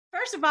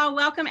First of all,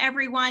 welcome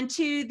everyone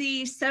to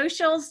the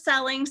Social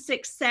Selling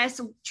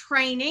Success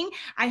Training.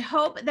 I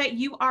hope that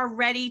you are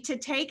ready to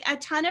take a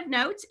ton of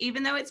notes,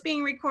 even though it's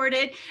being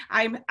recorded.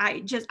 I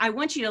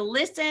want you to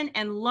listen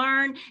and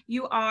learn.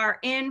 You are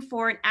in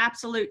for an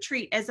absolute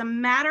treat. As a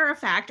matter of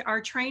fact, our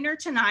trainer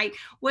tonight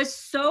was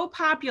so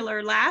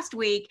popular last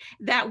week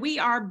that we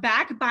are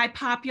back by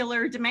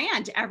popular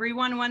demand.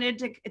 Everyone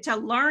wanted to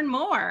learn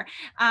more.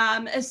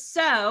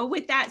 So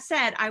with that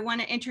said, I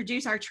want to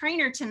introduce our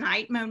trainer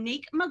tonight,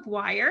 Monique McGuire.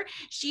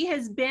 She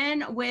has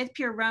been with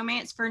Pure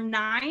Romance for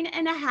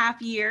 9.5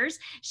 years.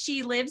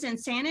 She lives in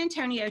San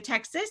Antonio,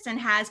 Texas, and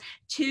has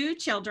 2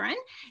 children.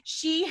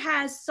 She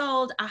has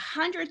sold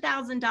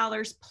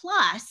 $100,000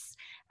 plus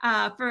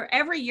for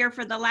every year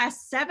for the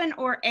last 7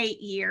 or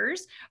 8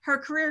 years. Her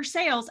career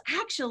sales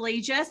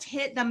actually just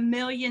hit the $1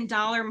 million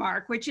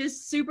mark, which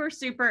is super,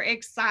 super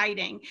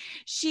exciting.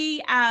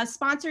 She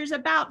sponsors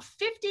about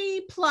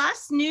 50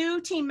 plus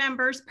new team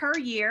members per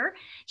year.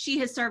 She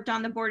has served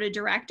on the board of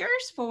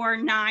directors for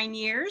 9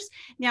 years.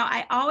 Now,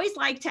 I always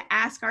like to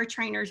ask our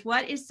trainers,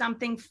 what is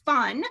something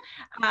fun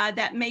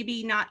that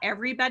maybe not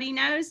everybody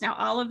knows? Now,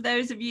 all of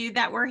those of you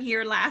that were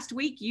here last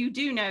week, you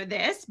do know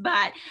this,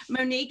 but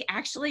Monique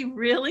actually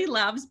really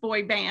loves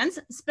boy bands,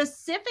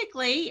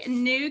 specifically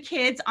New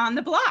Kids on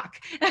the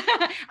Block.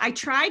 I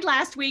tried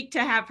last week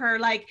to have her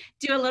like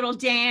do a little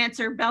dance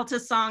or belt a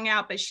song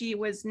out, but she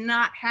was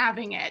not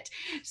having it.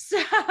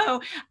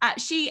 So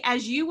she,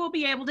 as you will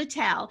be able to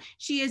tell,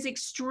 she is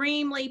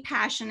extremely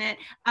passionate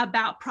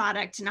about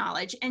product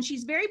knowledge, and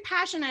she's very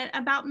passionate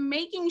about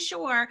making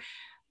sure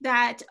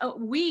that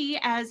we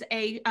as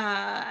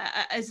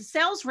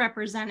sales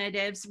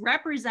representatives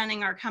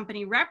representing our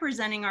company,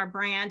 representing our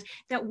brand,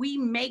 that we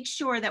make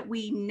sure that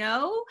we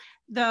know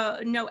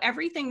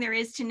everything there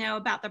is to know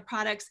about the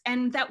products,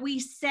 and that we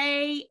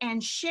say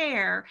and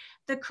share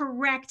the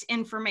correct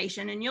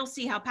information. And you'll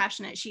see how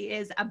passionate she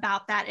is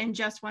about that in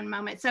just one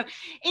moment. So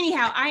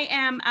anyhow, I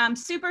am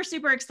super,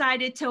 super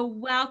excited to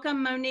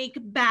welcome Monique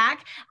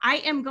back. I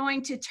am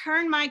going to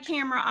turn my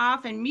camera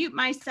off and mute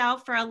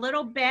myself for a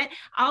little bit.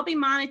 I'll be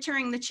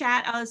monitoring the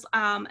chat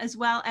as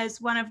well as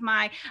one of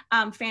my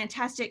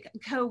fantastic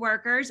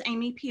co-workers,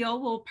 Amy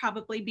Peel, will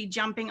probably be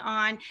jumping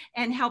on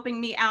and helping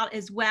me out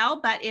as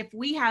well. But if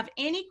we have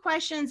any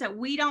questions that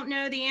we don't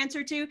know the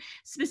answer to,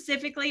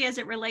 specifically as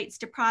it relates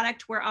to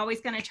product, we're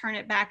always going to turn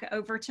it back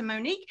over to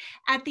Monique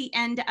at the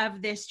end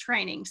of this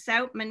training.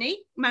 So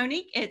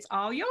Monique, it's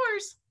all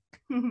yours.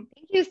 Thank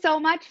you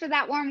so much for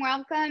that warm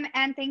welcome.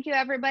 And thank you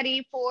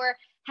everybody for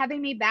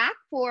having me back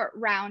for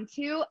round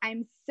 2.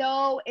 I'm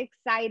so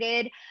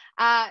excited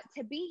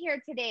to be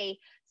here today.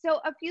 So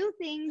a few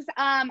things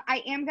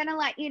I am going to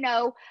let you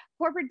know.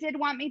 Corporate did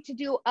want me to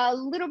do a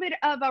little bit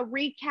of a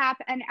recap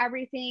and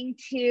everything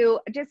to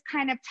just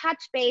kind of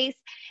touch base.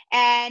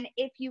 And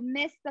if you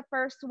missed the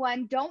first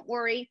one, don't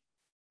worry.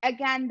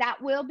 Again,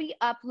 that will be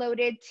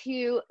uploaded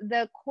to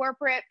the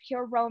Corporate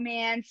Pure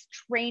Romance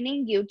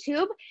Training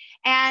YouTube.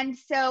 And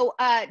so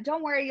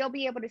don't worry, you'll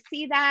be able to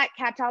see that,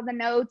 catch all the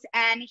notes,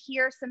 and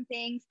hear some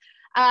things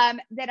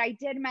that I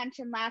did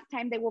mention last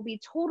time. They will be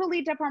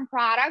totally different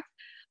products,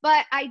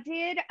 but I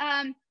did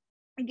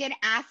get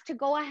asked to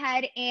go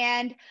ahead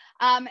and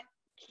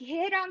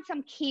hit on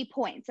some key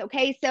points.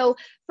 Okay, so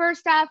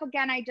first off,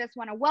 again, I just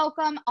want to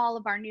welcome all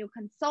of our new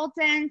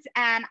consultants,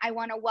 and I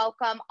want to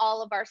welcome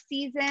all of our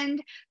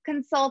seasoned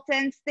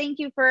consultants. Thank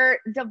you for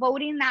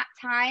devoting that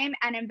time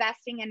and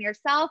investing in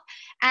yourself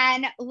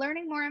and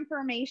learning more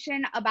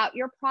information about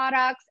your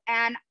products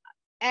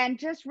and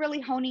just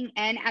really honing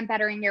in and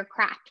bettering your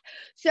craft.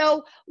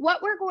 So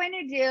what we're going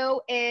to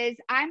do is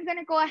I'm going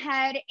to go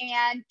ahead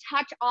and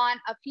touch on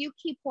a few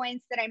key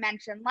points that I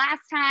mentioned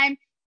last time.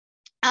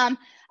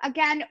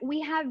 Again,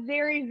 we have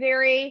very,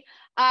 very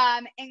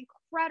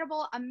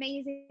incredible,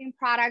 amazing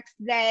products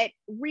that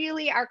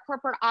really our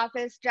corporate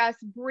office just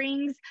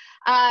brings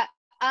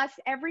us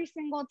every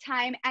single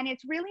time. And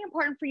it's really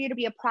important for you to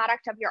be a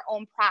product of your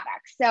own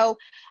product. So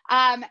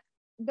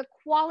the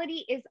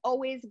quality is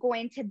always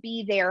going to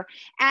be there.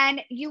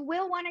 And you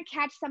will want to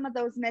catch some of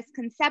those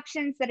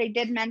misconceptions that I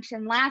did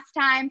mention last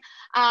time.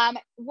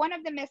 One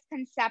of the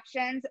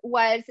misconceptions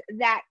was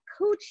that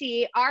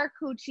Coochie, our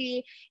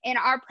Coochie in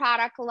our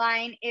product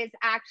line, is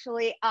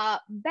actually a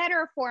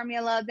better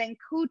formula than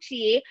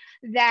Coochie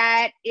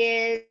that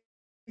is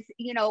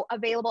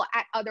available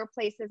at other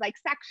places like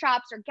sex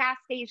shops or gas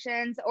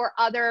stations or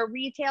other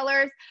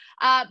retailers.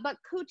 But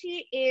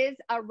Coochie is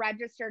a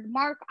registered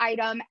mark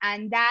item,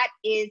 and that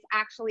is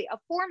actually a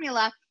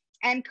formula.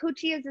 And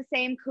Coochie is the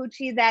same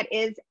Coochie that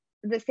is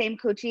the same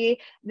Coochie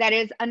that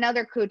is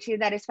another Coochie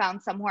that is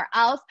found somewhere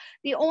else.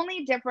 The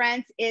only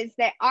difference is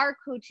that our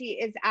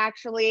Coochie is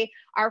actually,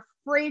 our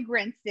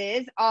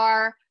fragrances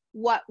are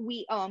what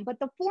we own, but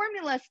the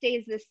formula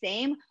stays the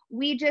same.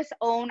 We just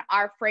own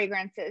our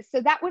fragrances.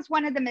 So that was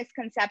one of the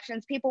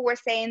misconceptions. People were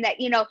saying that,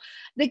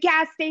 the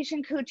gas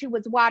station Coochie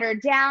was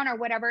watered down or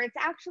whatever. It's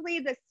actually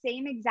the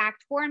same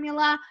exact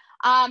formula.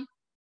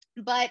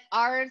 but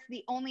ours,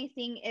 the only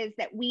thing is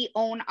that we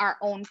own our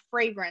own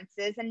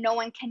fragrances and no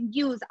one can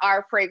use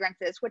our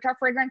fragrances, which our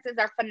fragrances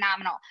are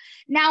phenomenal.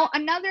 Now,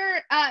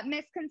 another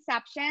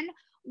misconception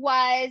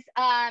was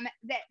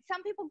that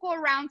some people go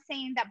around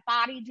saying that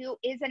body dew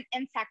is an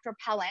insect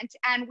repellent.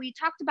 And we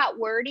talked about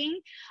wording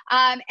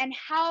and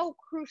how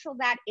crucial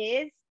that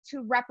is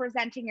to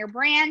representing your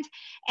brand.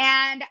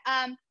 And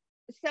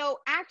so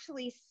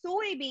actually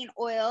soybean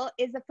oil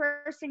is the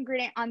first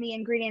ingredient on the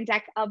ingredient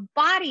deck of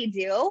body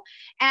dew,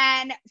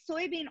 and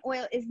soybean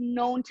oil is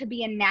known to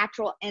be a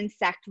natural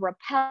insect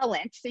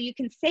repellent. So you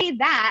can say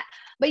that,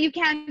 but you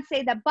can't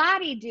say that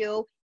body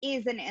dew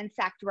is an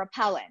insect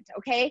repellent.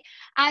 Okay.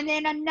 And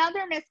then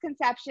another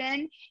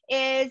misconception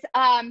is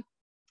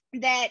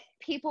that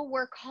people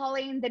were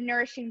calling the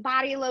nourishing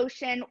body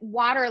lotion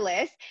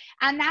waterless,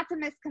 and that's a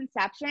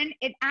misconception.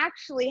 It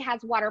actually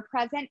has water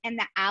present in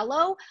the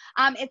aloe.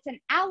 It's an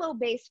aloe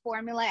based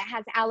formula. It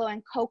has aloe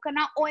and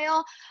coconut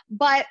oil,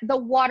 but the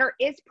water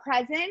is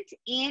present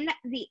in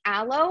the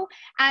aloe,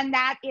 and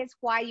that is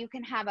why you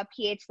can have a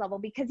pH level,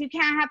 because you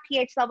can't have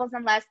pH levels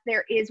unless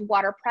there is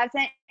water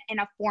present in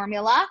a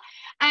formula.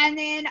 And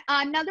then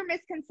another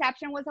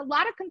misconception was a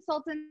lot of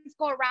consultants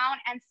go around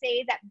and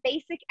say that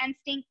Basic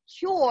Instinct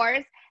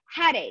cures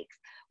headaches,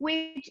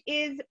 which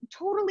is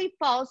totally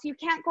false. You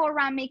can't go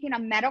around making a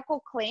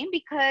medical claim,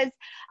 because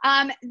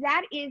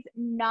that is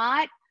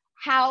not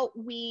how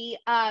we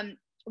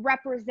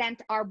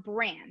represent our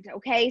brand.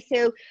 Okay.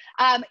 So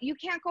you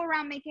can't go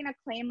around making a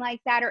claim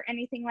like that or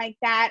anything like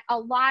that. A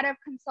lot of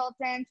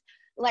consultants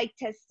like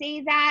to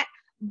say that,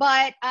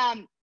 but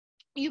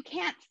you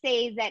can't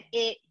say that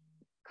it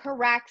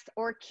corrects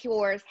or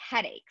cures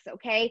headaches.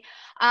 Okay.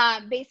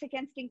 Basic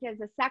Instinct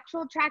is a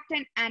sexual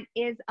attractant and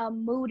is a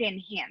mood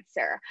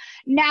enhancer.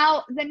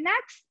 Now, the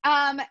next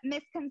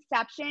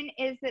misconception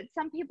is that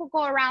some people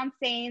go around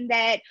saying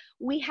that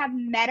we have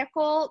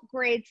medical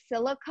grade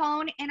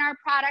silicone in our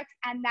products,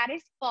 and that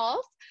is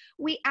false.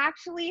 We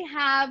actually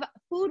have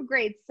food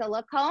grade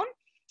silicone.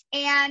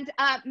 And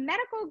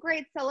medical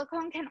grade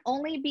silicone can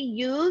only be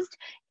used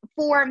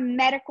for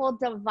medical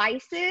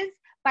devices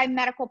by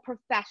medical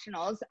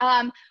professionals.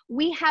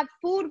 We have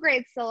food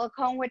grade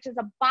silicone, which is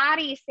a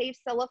body safe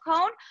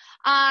silicone.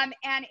 And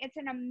it's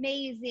an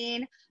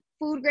amazing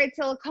food grade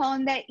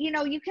silicone that, you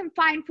know, you can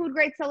find food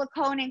grade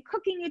silicone in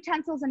cooking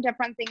utensils and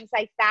different things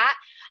like that.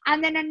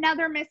 And then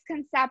another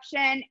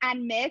misconception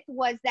and myth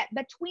was that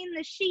Between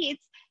the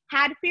Sheets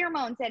had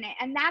pheromones in it,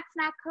 and that's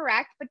not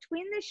correct.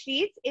 Between the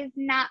Sheets is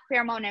not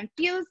pheromone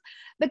infused.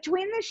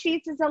 Between the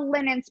Sheets is a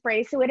linen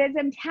spray, so it is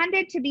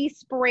intended to be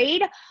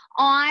sprayed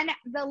on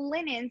the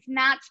linens,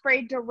 not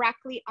sprayed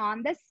directly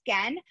on the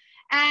skin.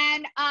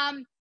 And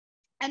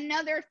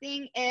another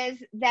thing is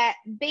that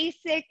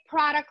basic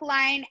product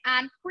line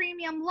and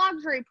premium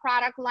luxury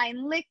product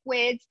line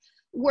liquids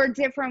were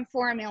different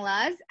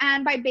formulas.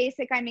 And by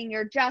basic, I mean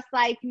your Just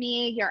Like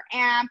Me, your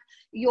Amp,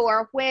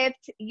 your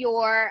Whipped,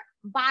 your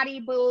Body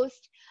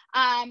Boost,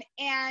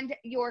 and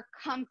your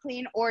Come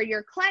Clean or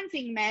your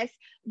Cleansing Mist,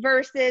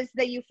 versus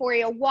the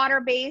Euphoria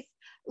water-based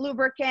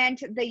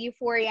lubricant, the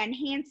Euphoria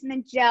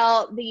enhancement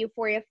gel, the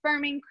Euphoria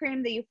firming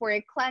cream, the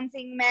Euphoria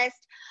cleansing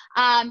mist,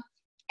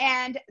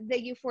 and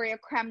the Euphoria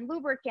creme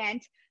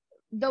lubricant.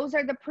 Those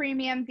are the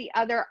premium. The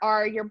other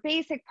are your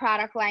basic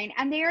product line,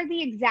 and they are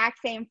the exact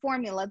same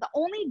formula. The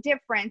only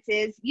difference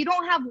is you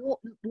don't have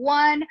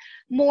one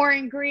more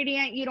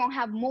ingredient. You don't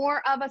have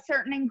more of a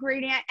certain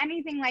ingredient,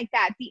 anything like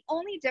that. The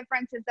only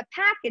difference is the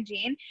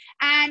packaging,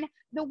 and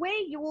the way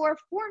your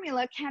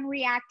formula can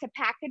react to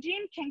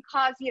packaging can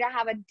cause you to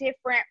have a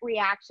different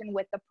reaction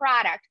with the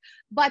product,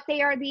 but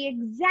they are the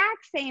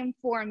exact same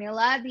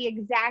formula, the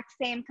exact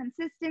same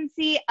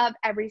consistency of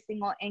every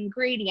single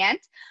ingredient.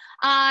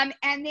 And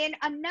then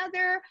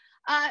another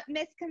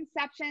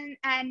misconception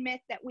and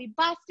myth that we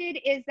busted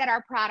is that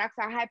our products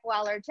are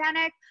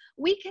hypoallergenic.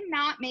 We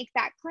cannot make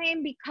that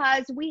claim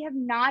because we have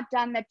not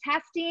done the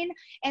testing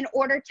in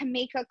order to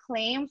make a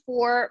claim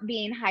for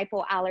being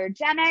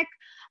hypoallergenic.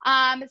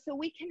 So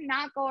we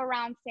cannot go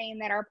around saying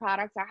that our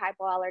products are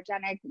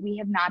hypoallergenic. We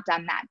have not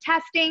done that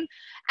testing.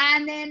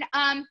 And then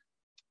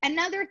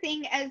another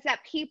thing is that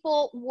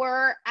people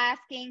were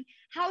asking,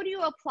 how do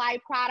you apply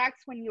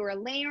products when you are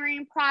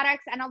layering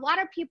products? And a lot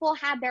of people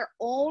had their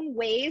own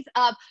ways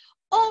of,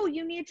 oh,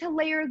 you need to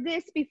layer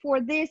this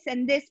before this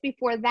and this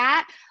before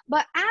that.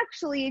 But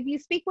actually, if you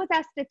speak with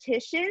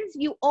estheticians,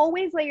 you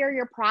always layer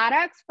your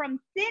products from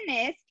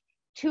thinnest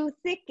to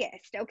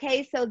thickest.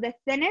 Okay, so the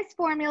thinnest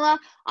formula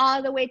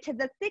all the way to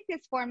the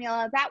thickest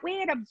formula. That way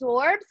it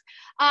absorbs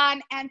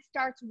and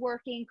starts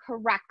working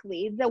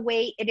correctly the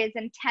way it is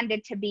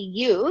intended to be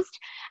used.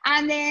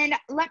 And then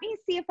let me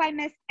see if I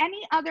missed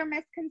any other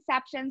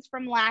misconceptions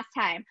from last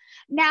time.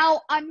 Now,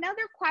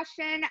 another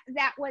question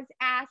that was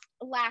asked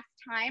last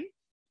time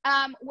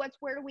was,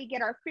 where do we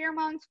get our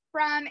pheromones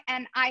from?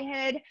 And I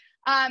had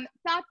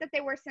thought that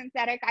they were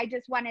synthetic. I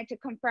just wanted to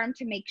confirm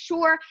to make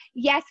sure.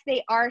 Yes,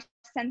 they are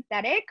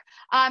synthetic.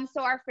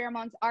 So our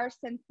pheromones are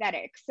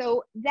synthetic.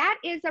 So that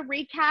is a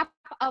recap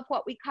of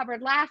what we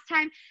covered last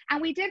time.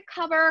 And we did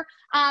cover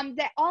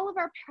that all of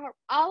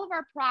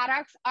our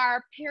products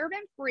are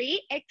paraben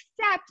free,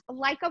 except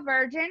Like a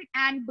Virgin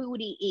and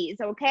Booty Ease.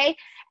 Okay.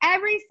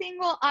 Every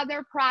single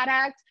other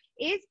product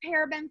is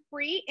paraben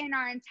free in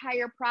our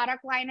entire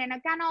product line. And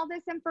again, all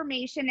this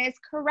information is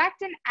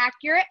correct and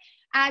accurate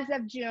as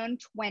of June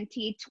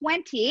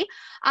 2020.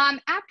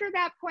 After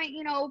that point,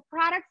 you know,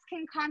 products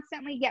can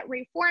constantly get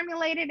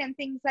reformulated and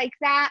things like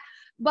that,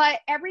 but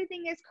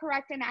everything is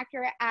correct and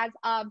accurate as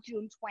of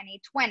June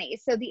 2020.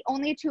 So the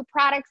only two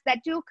products that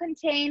do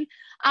contain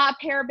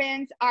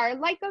parabens are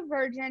Like a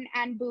Virgin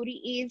and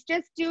Booty Ease,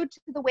 just due to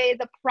the way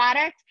the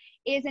product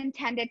is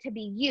intended to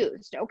be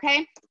used,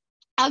 okay?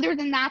 Other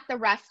than that, the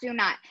rest do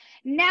not.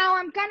 Now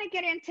I'm going to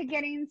get into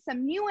getting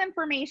some new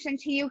information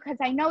to you, because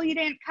I know you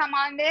didn't come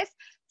on this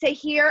to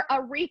hear a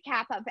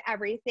recap of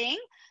everything.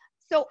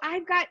 So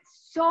I've got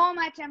so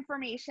much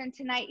information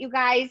tonight, you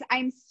guys.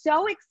 I'm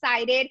so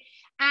excited.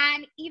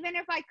 And even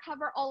if I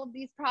cover all of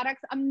these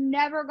products, I'm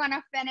never going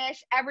to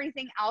finish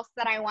everything else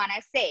that I want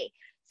to say.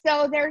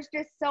 So there's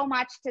just so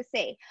much to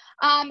say.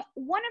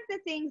 One of the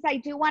things I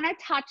do want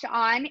to touch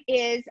on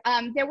is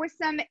there was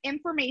some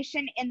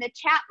information in the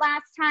chat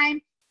last time,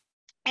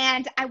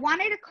 and I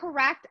wanted to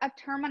correct a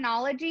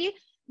terminology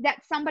that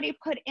somebody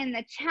put in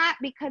the chat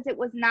because it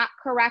was not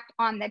correct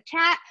on the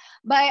chat.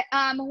 But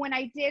when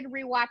I did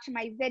rewatch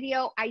my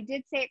video, I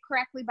did say it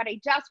correctly, but I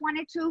just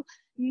wanted to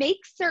make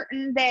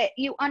certain that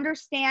you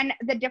understand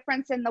the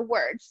difference in the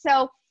words.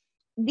 So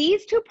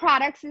these two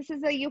products, this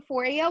is a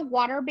Euphoria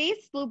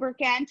water-based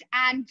lubricant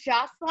and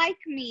Just Like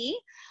Me.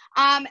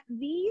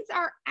 These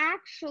are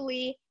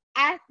actually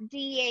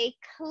FDA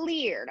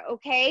cleared,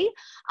 okay?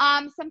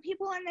 Some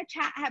people in the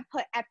chat have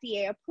put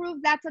FDA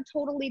approved. That's a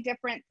totally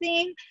different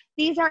thing.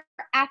 These are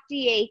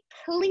FDA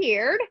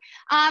cleared.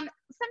 Something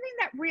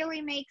that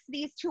really makes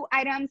these two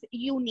items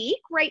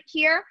unique right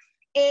here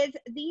is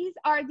these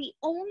are the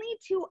only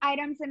two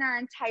items in our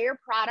entire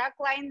product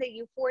line, the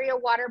Euphoria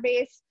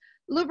water-based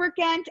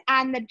lubricant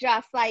and the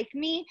Just Like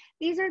Me.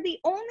 These are the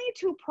only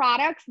two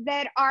products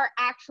that are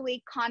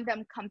actually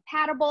condom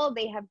compatible.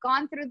 They have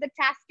gone through the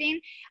testing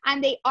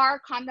and they are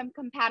condom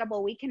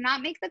compatible. We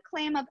cannot make the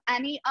claim of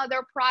any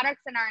other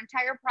products in our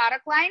entire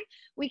product line.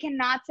 We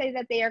cannot say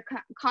that they are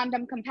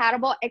condom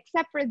compatible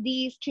except for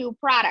these two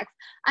products.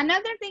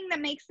 Another thing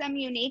that makes them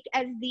unique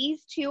is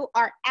these two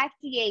are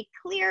FDA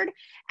cleared,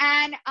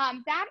 and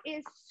that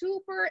is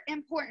super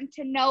important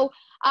to know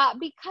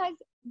because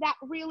that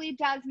really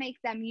does make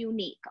them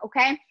unique,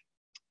 okay?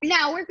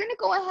 Now, we're going to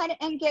go ahead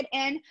and get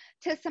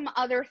into some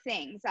other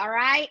things, all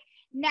right?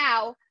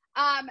 Now,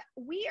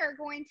 we are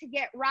going to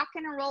get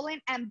rocking and rolling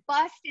and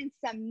busting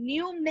some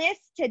new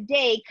myths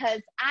today,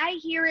 because I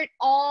hear it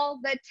all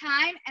the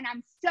time, and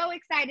I'm so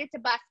excited to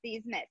bust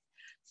these myths.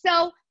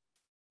 So,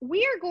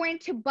 we are going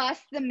to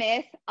bust the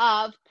myth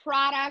of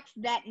products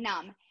that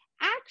numb.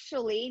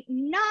 Actually,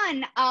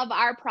 none of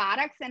our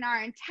products in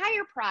our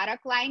entire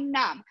product line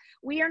numb.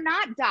 We are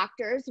not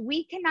doctors.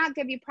 We cannot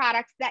give you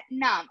products that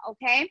numb,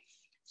 okay?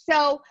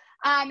 So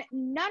none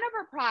of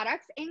our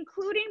products,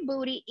 including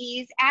Booty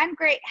Ease and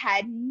Great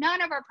Head,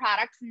 none of our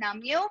products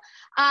numb you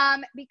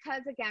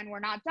because, again,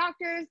 we're not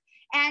doctors,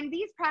 and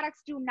these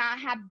products do not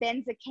have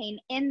benzocaine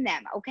in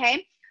them,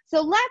 okay? So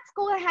let's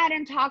go ahead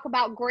and talk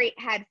about Great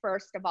Head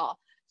first of all.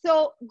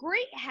 So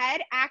Great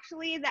Head,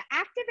 actually, the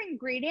active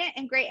ingredient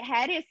in Great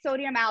Head is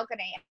sodium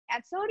alginate.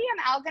 And sodium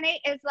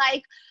alginate is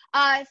like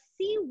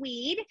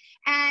seaweed.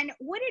 And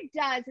what it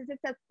does is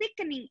it's a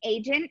thickening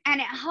agent, and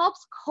it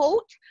helps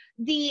coat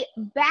the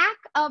back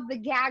of the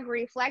gag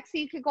reflex. So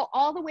you could go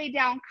all the way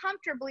down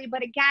comfortably.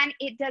 But again,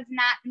 it does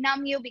not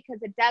numb you because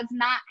it does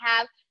not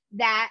have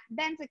that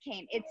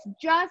benzocaine. It's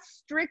just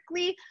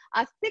strictly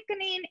a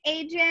thickening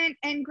agent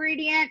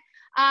ingredient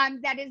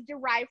that is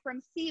derived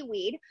from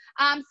seaweed.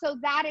 So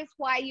that is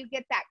why you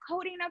get that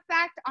coating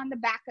effect on the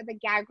back of the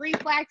gag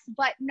reflex,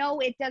 but no,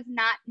 it does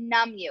not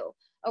numb you.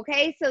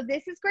 Okay, so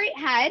this is Great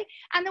Head.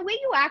 And the way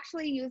you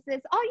actually use this,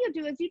 all you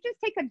do is you just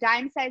take a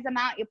dime size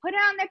amount, you put it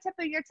on the tip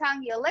of your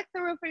tongue, you lick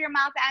the roof of your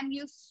mouth, and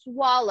you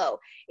swallow.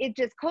 It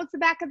just coats the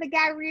back of the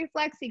gag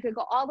reflex. So you could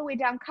go all the way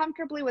down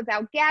comfortably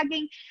without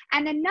gagging.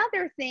 And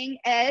another thing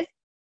is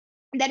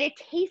that it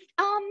tastes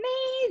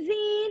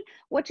amazing.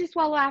 What you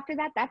swallow after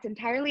that, that's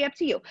entirely up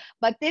to you.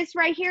 But this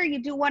right here,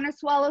 you do want to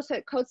swallow so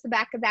it coats the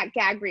back of that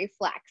gag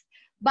reflex.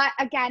 But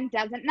again,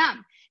 doesn't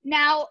numb.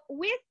 Now,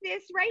 with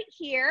this right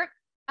here,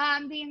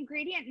 the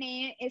ingredient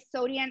name is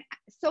sodium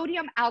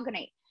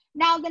alginate.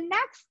 Now, the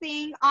next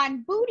thing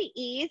on Booty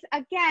Ease,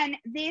 again,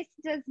 this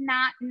does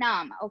not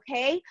numb,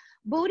 okay?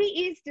 Booty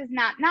Ease does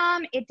not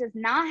numb. It does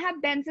not have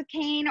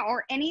benzocaine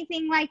or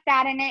anything like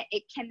that in it.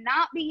 It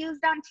cannot be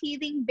used on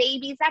teething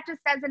babies. That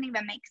just doesn't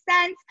even make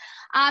sense.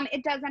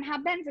 It doesn't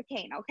have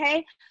benzocaine,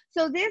 okay?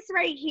 So this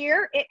right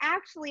here, it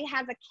actually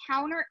has a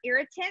counter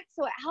irritant,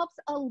 so it helps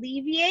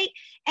alleviate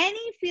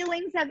any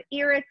feelings of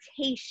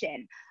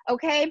irritation,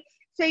 okay?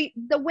 So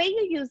the way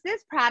you use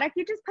this product,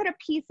 you just put a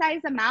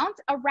pea-sized amount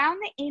around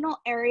the anal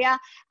area,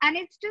 and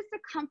it's just a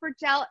comfort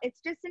gel. It's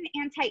just an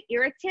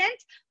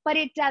anti-irritant, but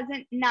it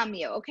doesn't numb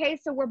you, okay?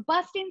 So we're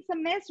busting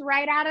some myths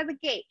right out of the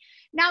gate.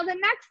 Now, the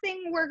next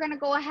thing we're gonna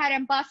go ahead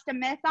and bust a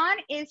myth on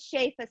is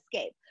Chafe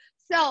Escape.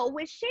 So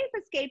with Chafe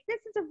Escape, this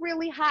is a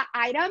really hot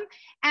item,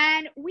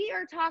 and we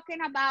are talking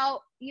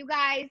about, you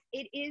guys,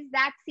 it is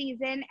that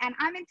season, and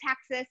I'm in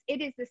Texas.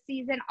 It is the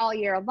season all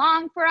year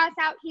long for us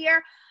out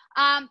here.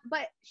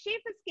 But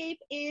Chafe Escape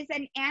is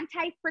an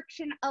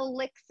anti-friction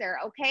elixir,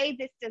 okay?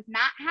 This does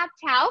not have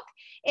talc.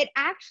 It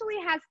actually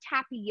has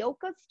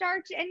tapioca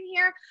starch in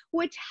here,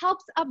 which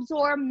helps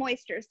absorb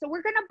moisture. So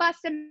we're gonna bust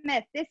a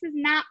myth. This is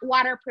not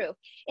waterproof.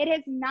 It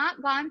has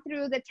not gone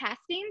through the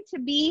testing to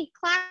be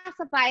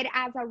classified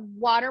as a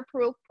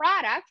waterproof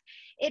product.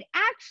 It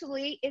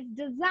actually is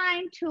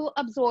designed to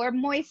absorb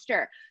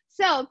moisture.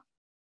 So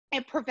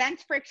it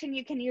prevents friction.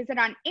 You can use it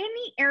on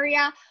any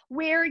area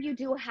where you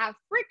do have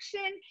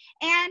friction,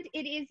 and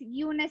it is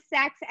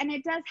unisex, and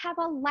it does have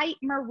a light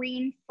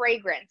marine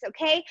fragrance,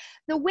 okay?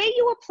 The way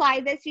you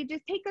apply this, you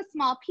just take a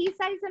small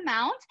pea-sized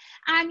amount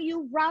and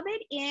you rub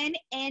it in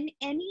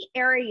any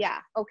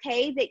area,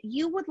 okay, that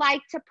you would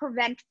like to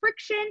prevent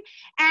friction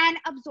and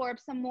absorb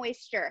some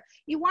moisture.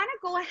 You wanna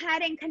go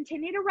ahead and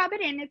continue to rub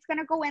it in. It's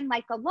gonna go in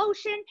like a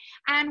lotion,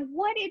 and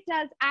what it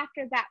does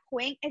after that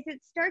point is it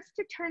starts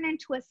to turn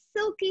into a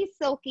silky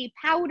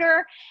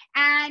powder,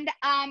 and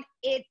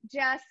it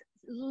just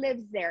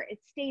lives there. It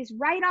stays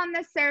right on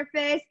the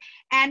surface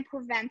and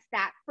prevents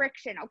that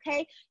friction,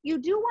 okay? You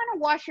do want to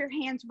wash your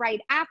hands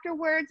right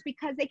afterwards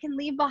because they can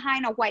leave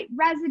behind a white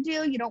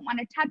residue. You don't want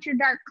to touch your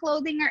dark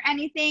clothing or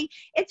anything.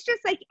 It's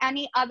just like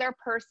any other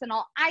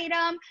personal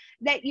item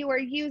that you are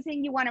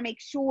using. You want to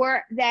make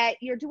sure that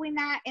you're doing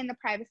that in the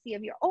privacy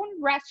of your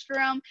own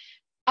restroom,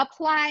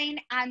 applying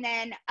and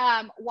then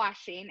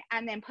washing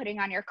and then putting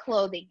on your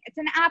clothing. It's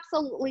an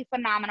absolutely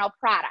phenomenal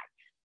product.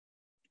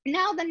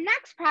 Now, the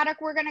next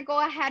product we're going to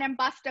go ahead and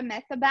bust a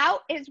myth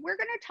about is we're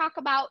going to talk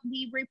about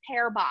the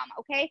Repair Balm,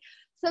 okay?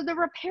 So the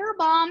Repair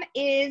Balm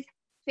is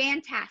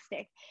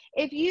fantastic.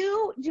 If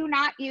you do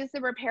not use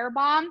the Repair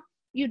Balm,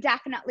 you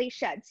definitely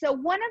should. So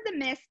one of the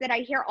myths that I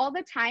hear all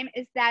the time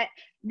is that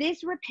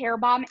this Repair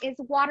Balm is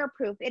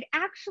waterproof. It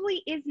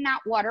actually is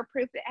not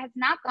waterproof. It has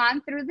not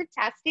gone through the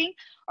testing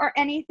or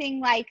anything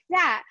like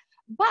that.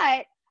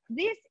 But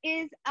this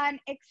is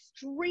an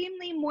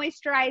extremely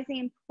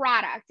moisturizing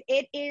product.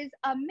 It is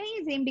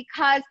amazing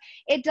because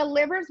it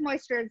delivers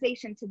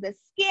moisturization to the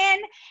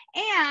skin,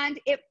 and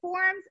it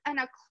forms an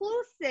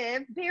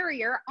occlusive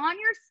barrier on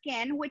your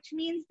skin, which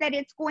means that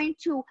it's going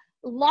to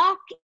lock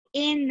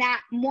in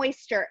that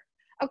moisture.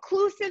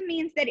 Occlusive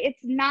means that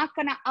it's not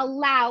going to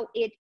allow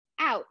it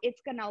out.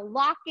 It's going to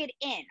lock it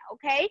in,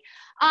 okay?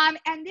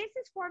 And this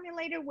is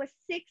formulated with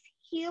 6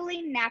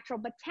 healing natural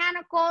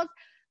botanicals,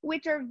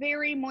 which are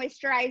very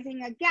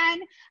moisturizing.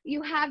 Again,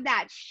 you have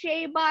that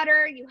shea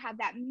butter, you have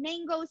that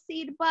mango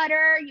seed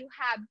butter, you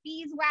have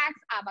beeswax,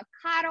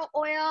 avocado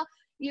oil,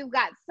 you've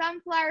got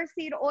sunflower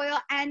seed oil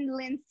and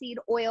linseed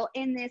oil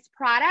in this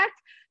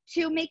product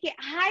to make it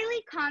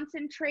highly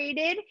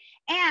concentrated.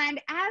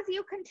 And as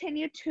you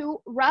continue to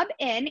rub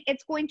in,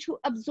 it's going to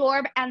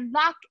absorb and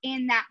lock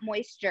in that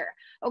moisture,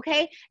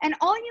 okay? And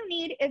all you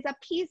need is a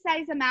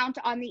pea-sized amount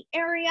on the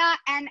area.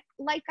 And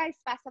like I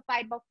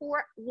specified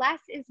before, less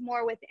is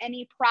more with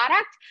any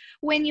product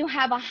when you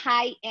have a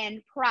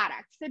high-end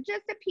product. So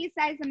just a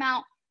pea-sized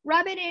amount.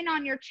 Rub it in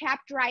on your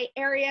chapped, dry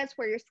areas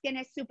where your skin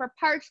is super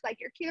parched, like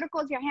your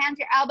cuticles, your hands,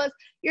 your elbows,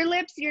 your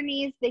lips, your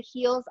knees, the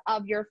heels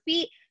of your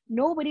feet.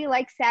 Nobody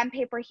likes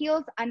sandpaper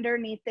heels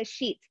underneath the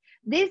sheets.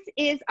 This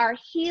is our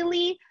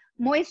Healy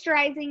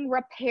Moisturizing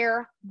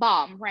Repair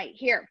Balm right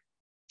here.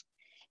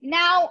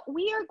 Now,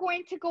 we are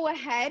going to go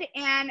ahead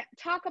and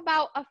talk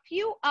about a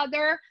few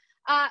other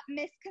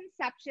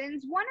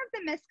misconceptions. One of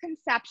the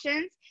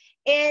misconceptions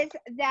is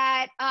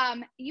that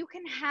you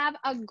can have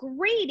a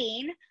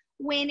grading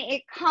when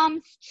it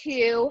comes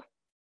to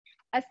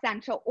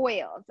essential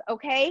oils,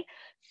 okay?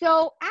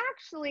 So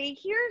actually,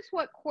 here's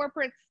what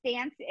corporate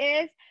stance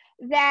is,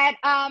 that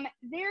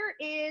there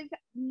is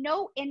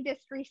no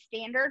industry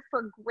standard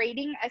for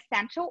grading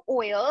essential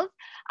oils.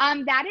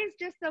 That is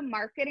just a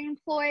marketing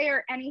ploy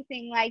or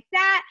anything like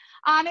that.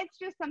 It's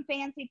just some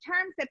fancy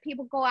terms that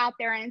people go out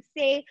there and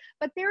say,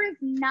 but there is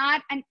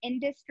not an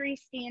industry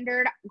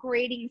standard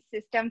grading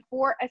system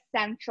for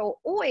essential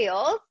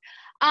oils.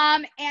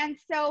 And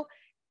so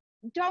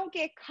don't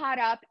get caught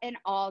up in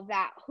all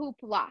that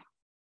hoopla.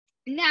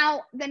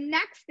 Now, the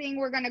next thing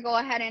we're going to go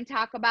ahead and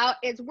talk about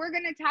is we're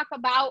going to talk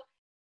about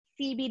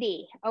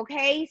CBD,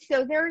 okay?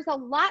 So there's a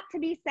lot to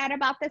be said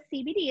about the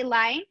CBD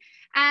line,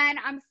 and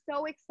I'm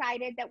so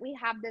excited that we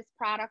have this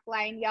product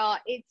line, y'all.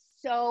 It's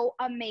so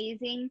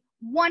amazing,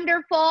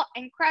 wonderful,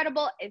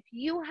 incredible. If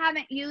you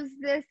haven't used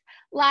this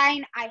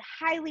line, I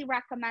highly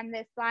recommend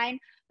this line,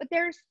 but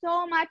there's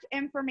so much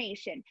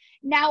information.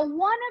 Now,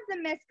 one of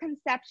the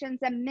misconceptions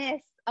and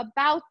myths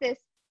about this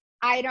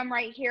item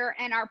right here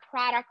and our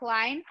product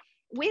line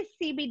with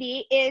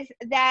CBD is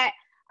that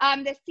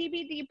the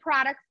CBD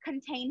products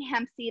contain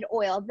hemp seed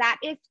oil. That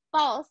is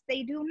false.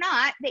 They do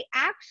not. They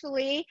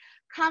actually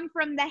come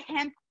from the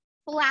hemp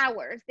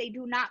flowers. They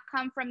do not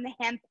come from the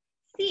hemp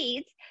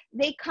seeds.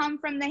 They come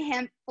from the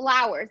hemp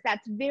flowers.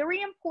 That's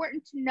very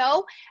important to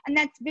know, and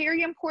that's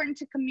very important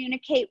to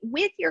communicate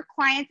with your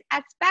clients,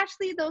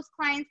 especially those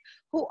clients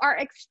who are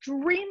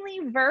extremely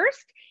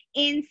versed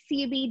in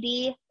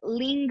CBD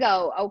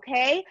lingo,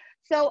 okay?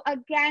 So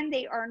again,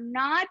 they are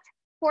not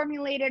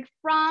formulated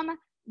from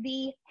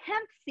the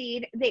hemp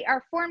seed. They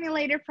are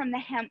formulated from the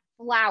hemp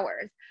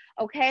flowers,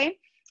 okay?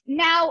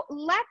 Now,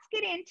 let's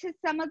get into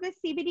some of the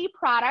CBD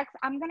products.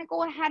 I'm going to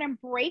go ahead and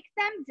break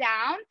them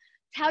down,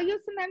 tell you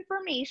some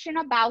information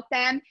about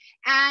them,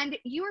 and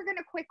you are going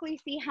to quickly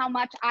see how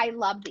much I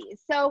love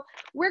these. So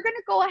we're going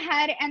to go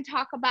ahead and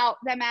talk about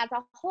them as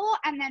a whole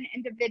and then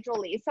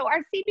individually. So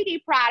our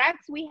CBD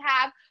products, we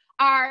have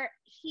our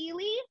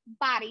Healy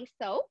Body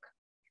Soak,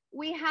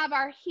 we have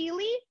our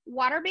Healy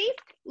Water-Based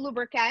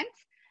Lubricant,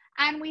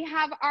 and we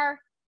have our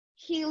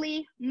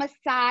Healy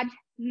Massage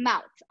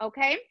Melt,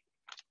 okay?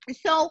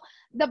 So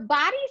the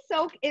body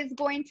soak is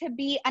going to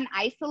be an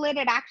isolate.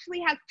 It actually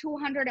has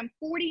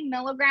 240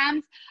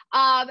 milligrams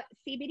of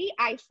CBD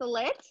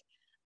isolate.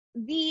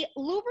 The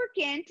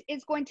lubricant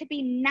is going to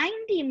be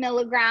 90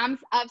 milligrams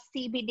of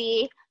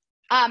CBD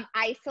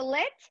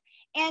isolate.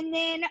 And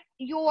then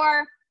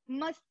your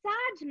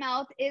massage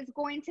melt is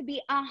going to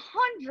be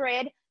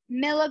 100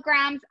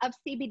 milligrams of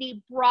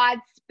CBD broad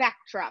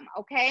spectrum,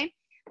 okay?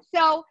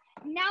 So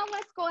now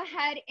let's go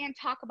ahead and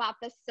talk about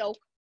the soak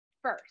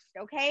first,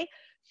 okay?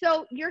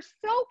 So your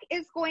soak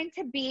is going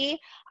to be,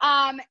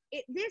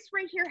 this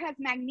right here has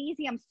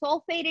magnesium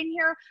sulfate in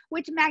here,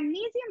 which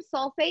magnesium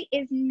sulfate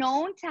is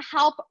known to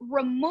help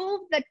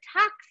remove the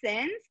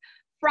toxins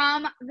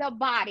from the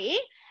body.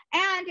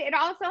 And it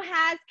also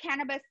has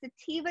cannabis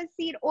sativa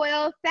seed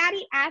oil,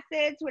 fatty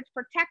acids, which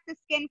protect the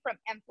skin from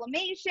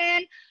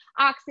inflammation,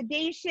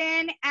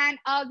 oxidation, and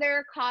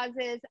other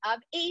causes of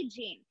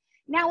aging.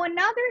 Now,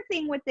 another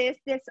thing with this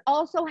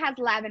also has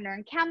lavender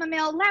and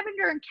chamomile.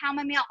 Lavender and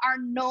chamomile are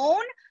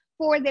known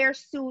for their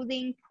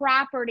soothing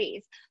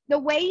properties. The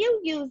way you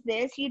use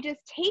this, you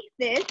just take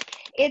this,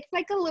 it's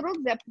like a little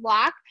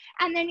Ziploc,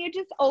 and then you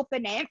just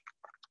open it.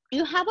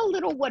 You have a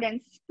little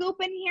wooden scoop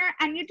in here,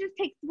 and you just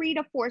take 3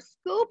 to 4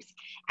 scoops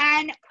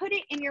and put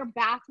it in your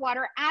bath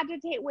water,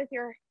 agitate with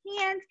your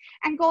hands,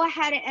 and go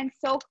ahead and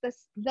soak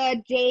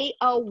the day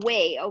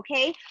away,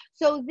 okay?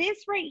 So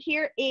this right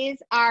here is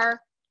our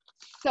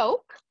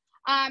soak,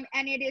 and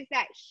it is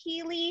that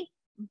Healy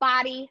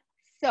Body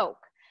Soak.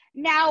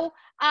 Now,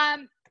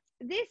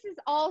 this is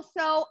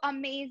also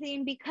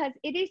amazing because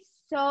it is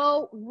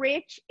so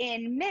rich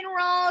in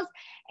minerals,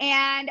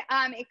 and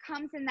it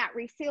comes in that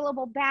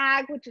resealable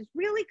bag, which is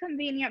really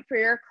convenient for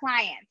your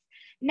clients.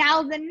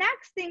 Now, the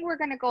next thing we're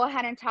going to go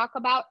ahead and talk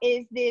about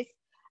is this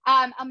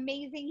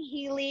amazing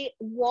Healy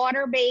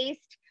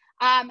water-based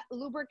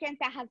lubricant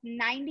that has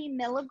 90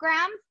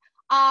 milligrams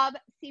of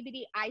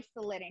CBD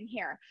isolate in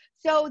here.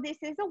 So this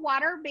is a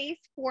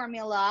water-based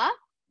formula,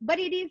 but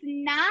it is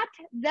not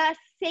the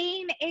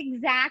same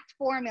exact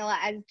formula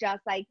as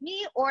Just Like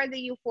Me or the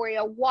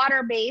Euphoria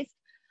water-based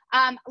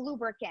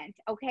lubricant,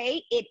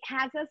 okay? It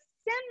has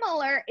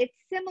it's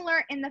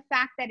similar in the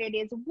fact that it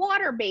is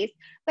water-based,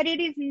 but it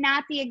is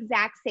not the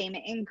exact same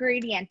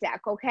ingredient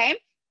deck, okay?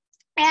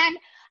 And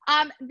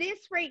this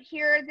right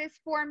here, this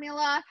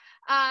formula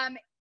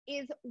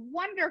is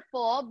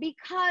wonderful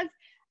because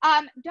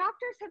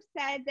doctors have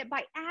said that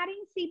by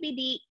adding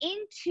CBD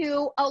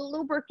into a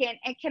lubricant,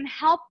 it can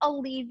help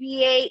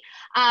alleviate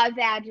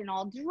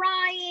vaginal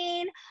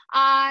drying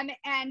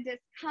and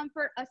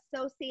discomfort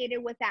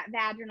associated with that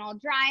vaginal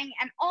drying.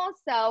 And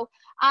also,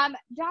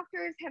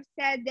 doctors have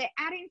said that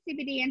adding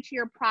CBD into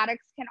your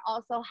products can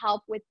also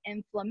help with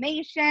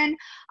inflammation.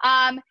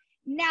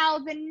 Now,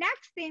 the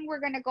next thing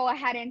we're going to go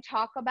ahead and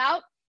talk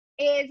about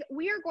is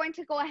we are going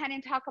to go ahead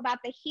and talk about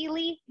the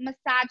Healy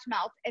Massage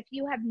Melt. If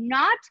you have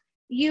not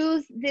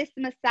use this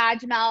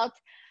massage melt,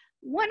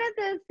 one of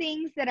the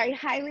things that I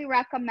highly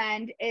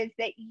recommend is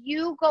that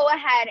you go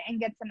ahead and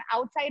get some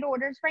outside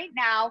orders right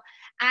now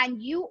and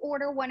you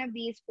order one of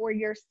these for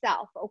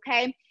yourself,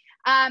 okay?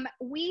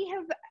 We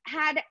have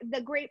had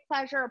the great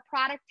pleasure of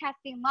product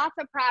testing lots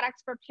of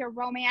products for Pure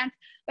Romance,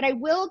 but I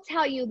will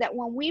tell you that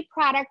when we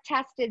product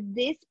tested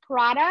this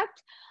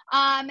product,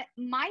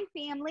 my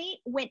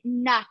family went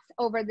nuts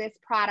over this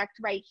product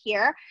right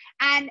here.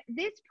 And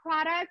this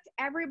product,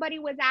 everybody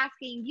was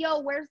asking,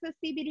 yo, where's the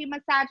CBD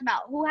massage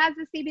melt? Who has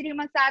the CBD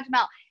massage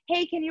melt?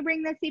 Hey, can you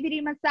bring the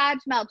CBD massage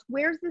melt?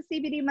 Where's the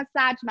CBD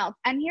massage melt?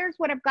 And here's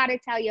what I've got to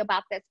tell you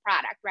about this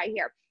product right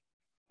here.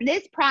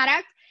 This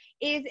product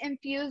is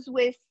infused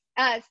with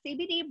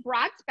CBD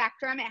broad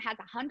spectrum. It has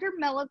 100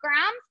 milligrams,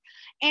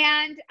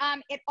 and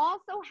it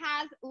also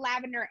has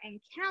lavender and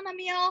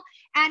chamomile,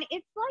 and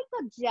it's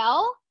like a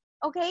gel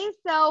Okay,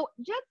 so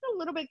just a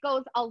little bit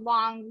goes a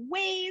long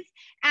ways.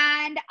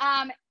 And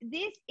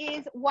this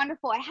is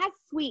wonderful. It has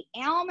sweet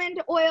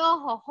almond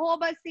oil,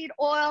 jojoba seed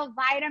oil,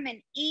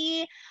 vitamin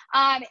E.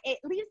 It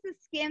leaves the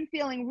skin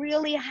feeling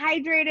really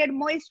hydrated,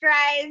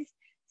 moisturized,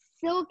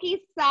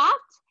 silky soft,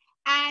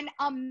 and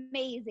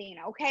amazing.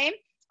 Okay.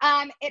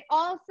 It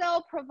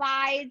also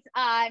provides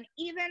an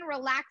even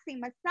relaxing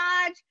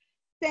massage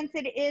since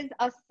it is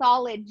a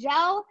solid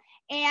gel,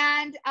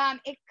 and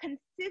it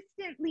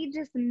consistently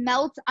just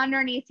melts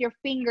underneath your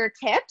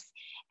fingertips.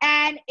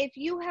 And if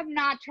you have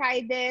not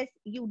tried this,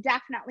 you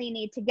definitely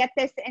need to get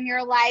this in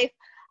your life.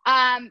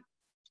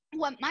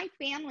 What my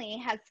family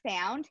has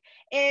found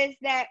is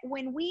that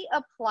when we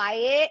apply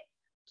it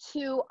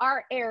to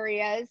our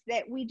areas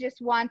that we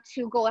just want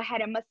to go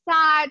ahead and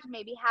massage,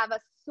 maybe have a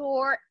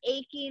sore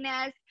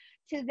achiness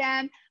to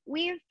them,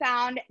 we've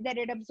found that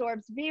it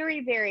absorbs very,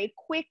 very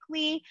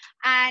quickly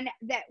and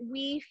that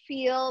we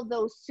feel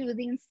those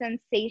soothing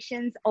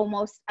sensations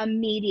almost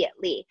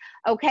immediately.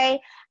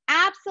 Okay,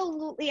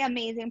 absolutely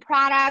amazing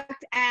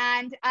product.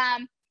 And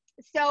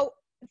so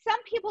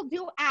some people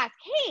do ask,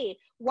 hey,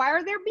 why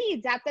are there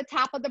beads at the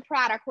top of the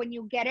product when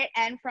you get it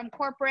and from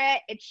corporate,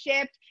 it's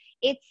shipped,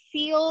 it's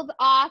sealed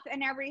off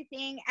and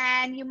everything,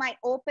 and you might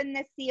open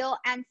the seal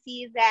and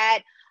see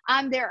that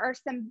there are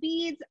some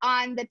beads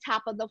on the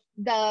top of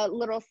the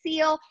little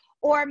seal,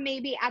 or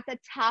maybe at the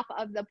top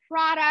of the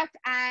product,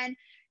 and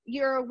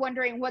you're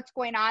wondering what's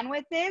going on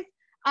with this.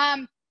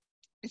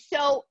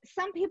 So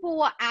some people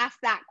will ask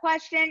that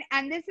question,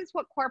 and this is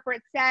what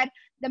corporate said.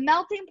 The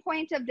melting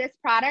point of this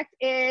product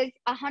is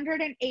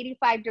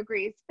 185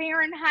 degrees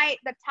Fahrenheit.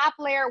 The top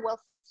layer will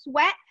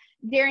sweat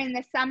during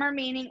the summer,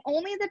 meaning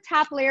only the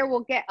top layer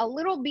will get a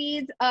little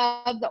beads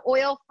of the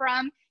oil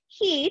from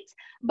heat,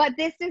 but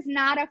this does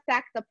not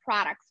affect the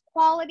product's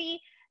quality.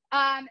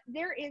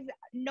 There is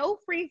no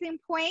freezing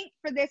point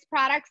for this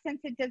product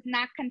since it does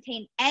not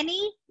contain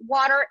any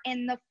water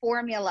in the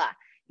formula.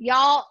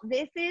 Y'all,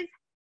 this is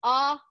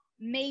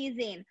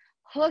amazing.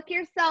 Hook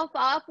yourself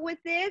up with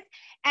this,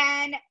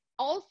 and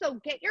also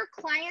get your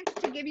clients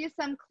to give you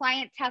some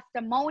client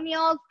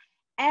testimonials.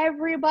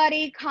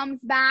 Everybody comes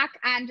back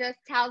and just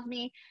tells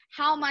me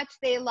how much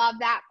they love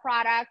that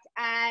product,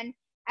 and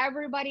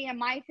everybody in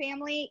my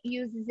family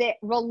uses it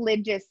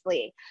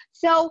religiously.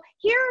 So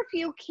here are a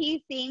few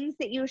key things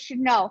that you should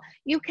know.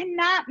 You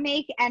cannot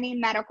make any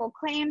medical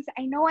claims.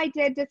 I know I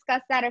did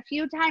discuss that a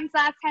few times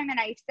last time, and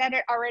I said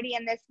it already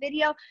in this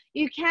video.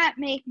 You can't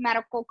make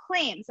medical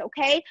claims,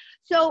 okay?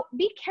 So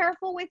be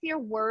careful with your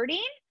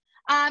wording.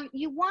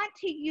 You want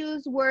to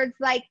use words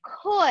like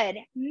could,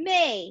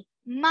 may,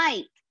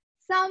 might,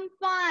 some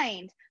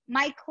find,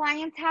 my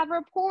clients have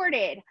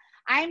reported,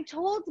 I'm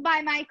told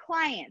by my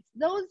clients,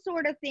 those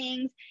sort of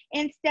things,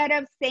 instead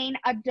of saying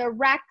a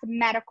direct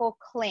medical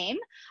claim.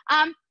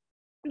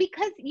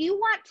 Because you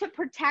want to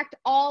protect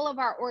all of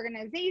our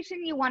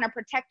organization, you want to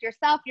protect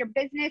yourself, your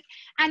business,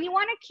 and you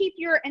want to keep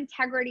your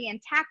integrity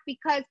intact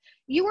because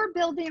you are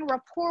building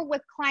rapport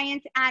with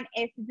clients, and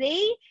if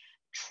they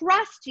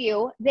trust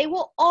you, they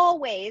will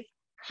always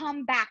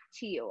come back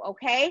to you,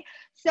 okay?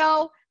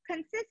 So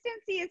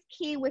consistency is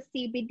key with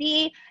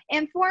CBD.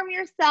 Inform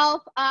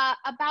yourself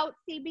about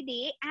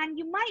CBD, and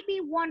you might be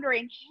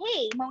wondering,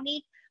 hey,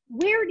 Monique,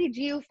 where did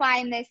you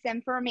find this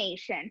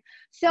information?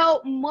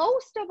 So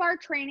most of our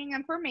training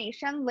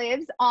information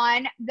lives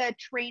on the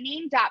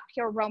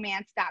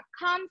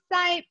training.pureromance.com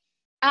site.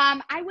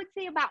 I would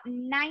say about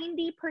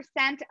 90%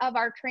 of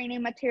our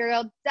training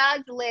material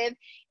does live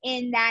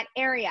in that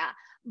area.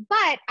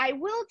 But I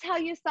will tell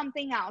you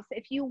something else.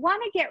 If you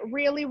want to get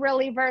really,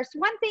 really versed,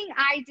 one thing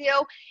I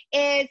do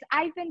is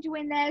I've been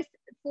doing this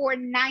for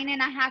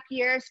 9.5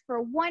 years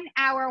for 1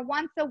 hour,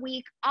 once a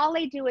week. All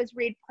I do is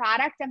read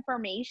product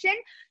information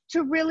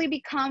to really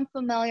become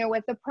familiar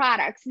with the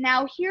products.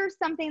 Now, here's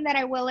something that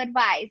I will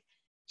advise.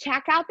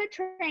 Check out the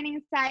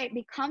training site,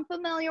 become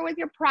familiar with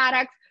your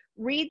products,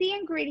 read the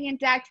ingredient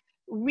deck,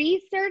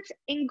 research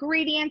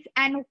ingredients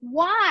and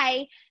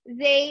why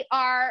they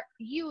are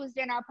used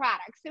in our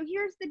products. So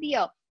here's the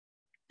deal.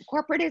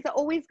 Corporate is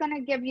always going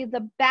to give you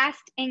the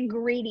best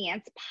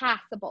ingredients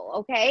possible,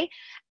 okay?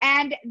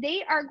 And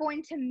they are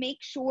going to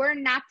make sure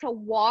not to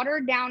water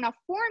down a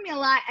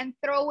formula and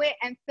throw it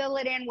and fill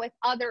it in with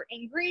other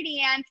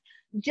ingredients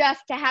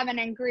just to have an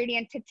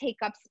ingredient to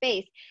take up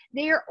space.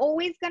 They are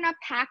always going to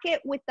pack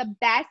it with the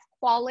best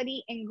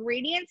quality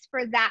ingredients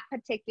for that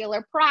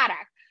particular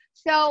product.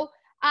 So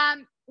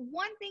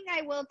one thing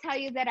I will tell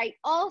you that I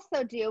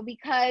also do,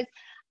 because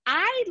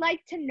I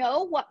like to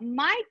know what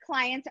my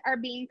clients are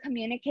being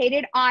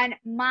communicated on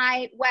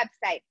my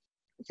website.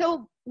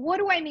 So what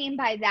do I mean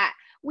by that?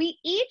 We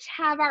each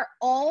have our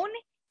own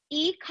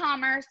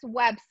e-commerce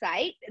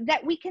website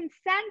that we can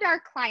send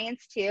our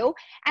clients to.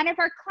 And if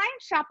our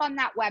clients shop on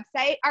that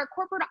website, our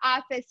corporate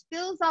office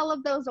fills all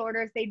of those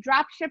orders. They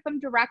drop ship them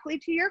directly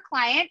to your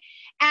client,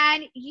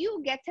 and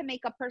you get to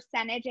make a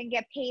percentage and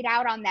get paid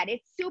out on that.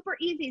 It's super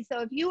easy. So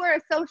if you are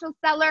a social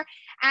seller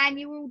and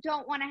you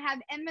don't want to have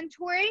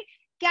inventory,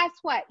 guess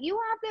what? You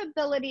have the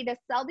ability to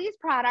sell these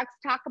products,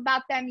 talk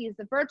about them, use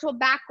the virtual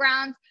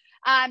backgrounds,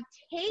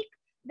 take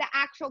the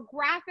actual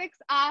graphics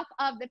off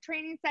of the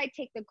training site,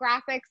 take the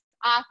graphics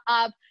off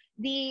of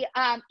the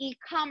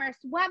e-commerce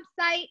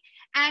website,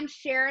 and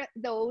share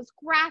those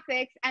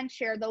graphics and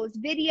share those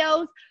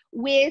videos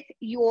with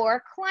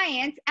your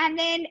clients, and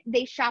then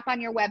they shop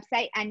on your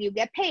website and you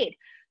get paid.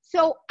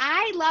 So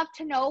I love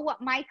to know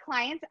what my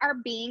clients are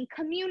being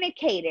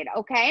communicated,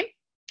 okay?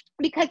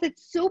 Because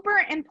it's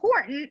super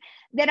important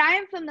that I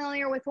am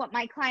familiar with what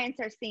my clients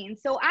are seeing.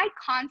 So I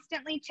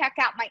constantly check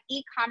out my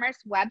e-commerce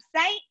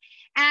website,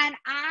 and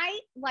I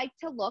like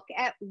to look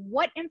at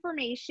what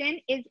information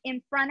is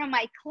in front of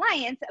my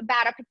clients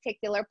about a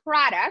particular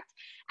product.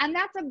 And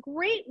that's a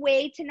great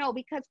way to know,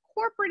 because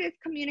corporate is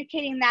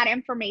communicating that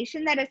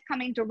information that is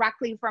coming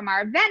directly from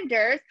our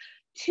vendors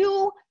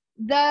to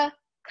the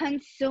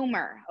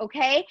consumer,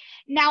 okay?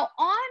 Now,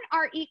 on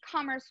our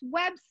e-commerce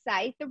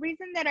website, the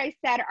reason that I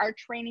said our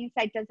training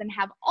site doesn't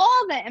have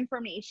all the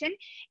information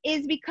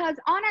is because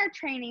on our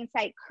training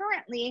site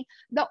currently,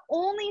 the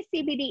only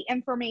CBD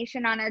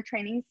information on our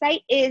training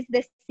site is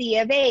the C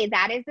of A.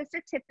 That is the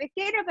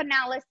certificate of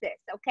analysis,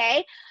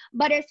 okay?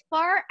 But as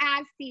far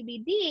as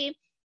CBD,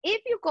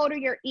 if you go to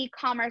your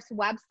e-commerce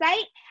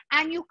website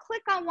and you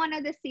click on one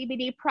of the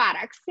CBD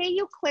products, say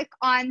you click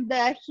on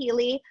the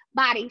Healy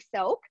body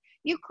soap,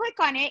 you click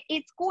on it,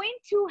 it's going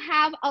to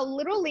have a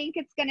little link.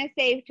 It's going to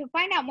say, to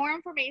find out more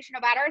information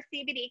about our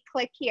CBD,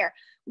 click here.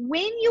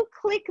 When you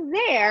click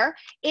there,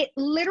 it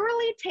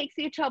literally takes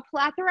you to a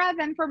plethora of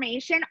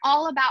information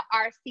all about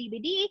our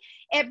CBD.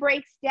 It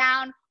breaks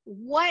down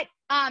what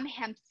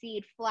hemp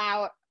seed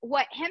flower,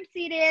 what hemp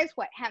seed is,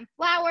 what hemp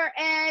flower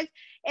is.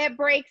 It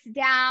breaks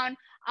down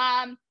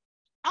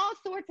all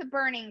sorts of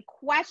burning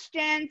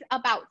questions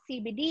about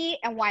CBD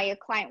and why a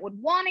client would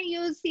want to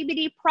use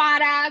CBD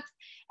products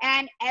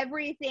and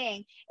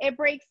everything. It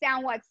breaks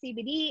down what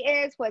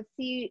CBD is,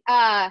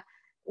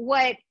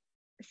 what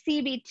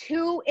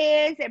CB2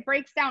 is. It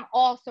breaks down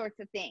all sorts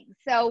of things.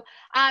 So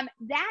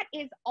that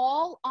is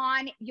all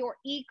on your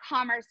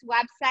e-commerce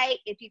website.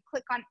 If you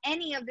click on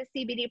any of the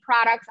CBD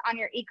products on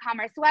your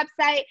e-commerce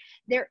website,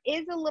 there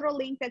is a little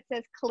link that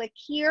says click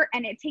here,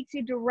 and it takes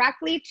you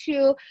directly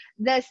to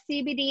the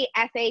CBD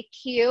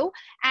FAQ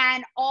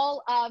and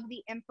all of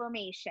the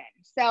information.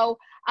 So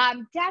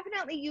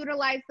definitely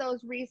utilize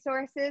those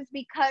resources,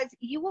 because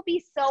you will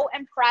be so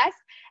impressed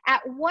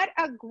at what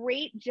a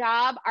great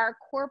job our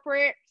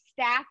corporate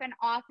staff and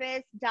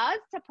office does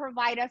to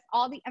provide us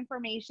all the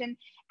information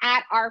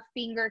at our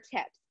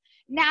fingertips.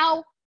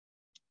 Now,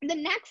 the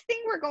next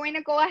thing we're going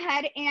to go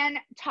ahead and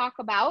talk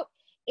about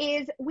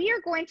is we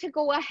are going to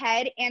go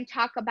ahead and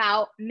talk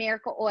about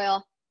miracle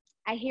oil.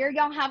 I hear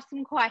y'all have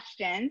some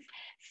questions.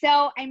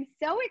 So I'm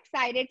so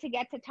excited to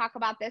get to talk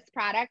about this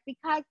product,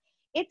 because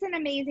it's an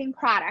amazing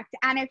product.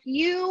 And if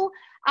you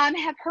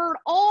have heard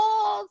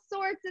all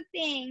sorts of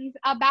things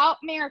about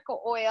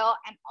miracle oil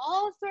and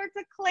all sorts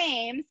of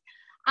claims,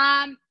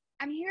 I'm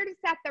here to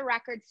set the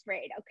record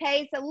straight,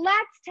 okay? So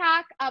let's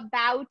talk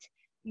about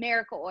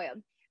miracle oil.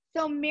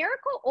 So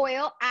miracle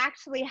oil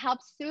actually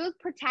helps soothe,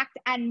 protect,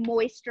 and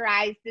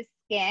moisturize the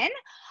skin.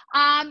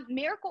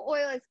 Miracle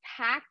oil is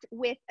packed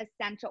with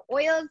essential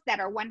oils that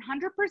are 100%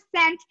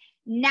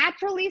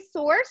 naturally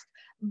sourced,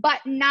 but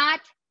not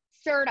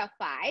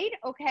certified,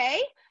 okay?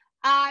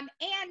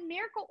 And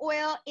miracle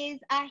oil is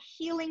a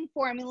healing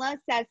formula,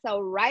 says so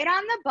right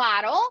on the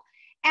bottle.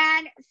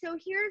 And so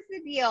here's the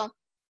deal.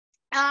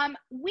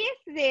 With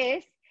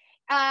this,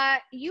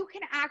 you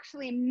can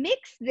actually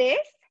mix this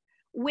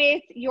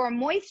with your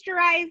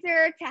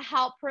moisturizer to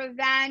help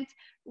prevent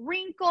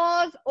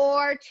wrinkles,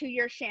 or to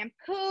your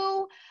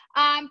shampoo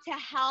to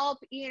help,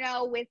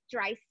 with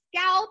dry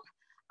scalp.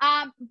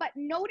 But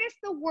notice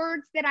the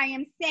words that I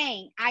am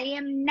saying. I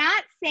am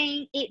not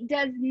saying it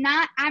does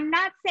not, I'm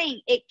not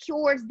saying it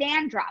cures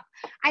dandruff.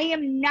 I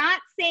am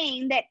not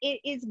saying that it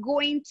is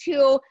going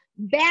to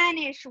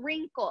banish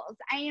wrinkles.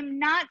 I am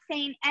not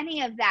saying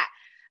any of that.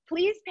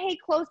 Please pay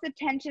close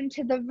attention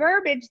to the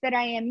verbiage that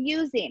I am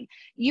using.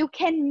 You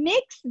can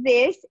mix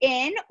this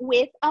in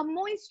with a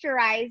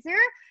moisturizer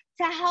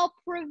to help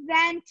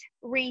prevent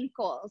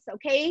wrinkles,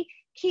 okay?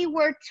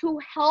 Keyword, to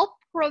help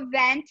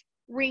prevent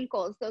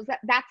wrinkles.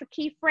 That's a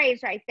key phrase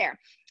right there.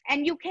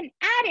 And you can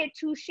add it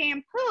to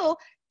shampoo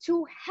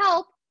to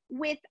help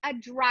with a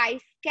dry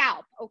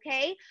scalp,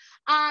 okay?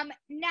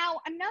 Now,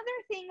 another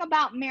thing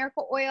about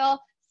miracle oil,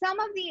 some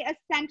of the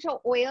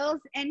essential oils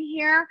in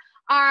here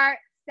are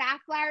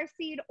safflower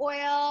seed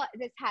oil.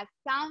 This has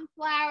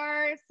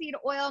sunflower seed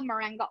oil.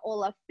 Moringa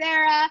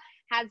oleifera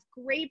has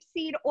grape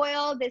seed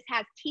oil. This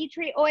has tea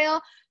tree oil.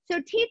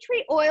 So tea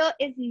tree oil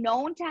is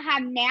known to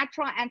have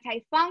natural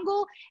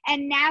antifungal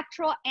and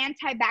natural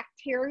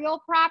antibacterial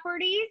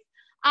properties.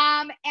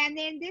 And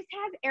then this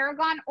has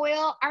argan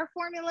oil. Our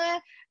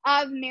formula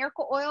of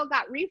miracle oil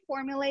got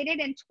reformulated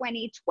in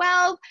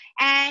 2012,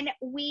 and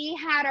we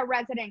had a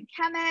resident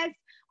chemist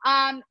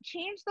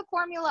change the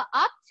formula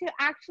up to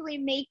actually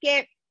make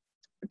it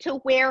to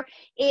where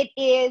it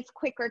is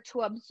quicker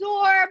to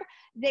absorb.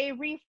 They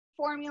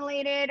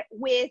reformulated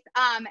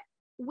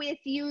with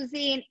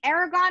using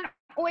argan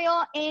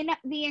oil in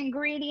the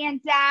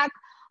ingredient deck,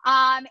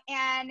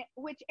 and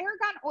which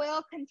argan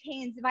oil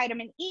contains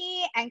vitamin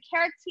E and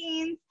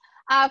carotenes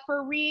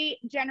for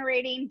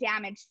regenerating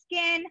damaged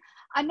skin.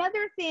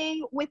 Another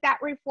thing with that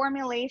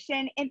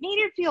reformulation, it made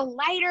it feel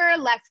lighter,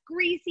 less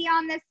greasy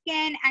on the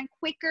skin, and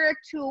quicker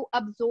to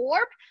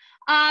absorb.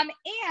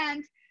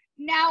 And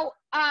now,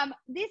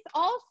 this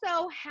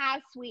also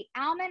has sweet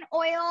almond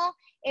oil.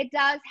 It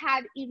does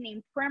have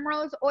evening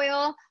primrose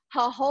oil,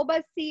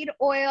 jojoba seed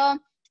oil.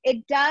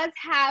 It does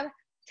have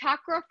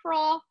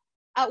tocopherol,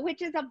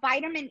 which is a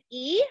vitamin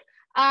E.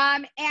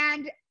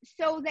 And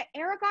so the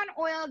argan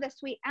oil, the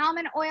sweet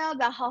almond oil,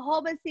 the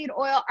jojoba seed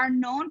oil are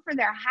known for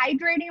their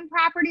hydrating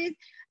properties.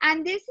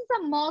 And this is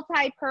a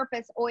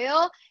multi-purpose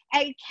oil.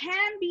 It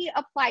can be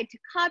applied to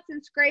cuts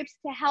and scrapes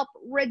to help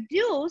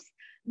reduce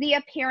the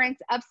appearance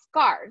of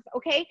scars.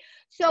 Okay,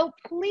 so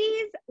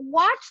please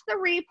watch the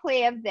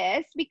replay of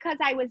this, because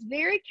I was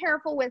very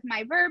careful with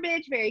my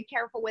verbiage, very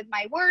careful with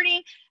my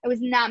wording. I was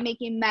not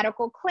making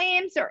medical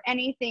claims or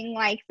anything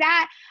like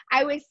that.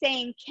 I was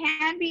saying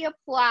can be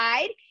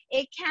applied.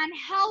 It can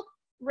help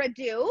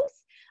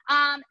reduce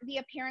the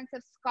appearance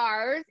of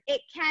scars.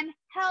 It can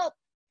help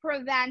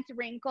prevent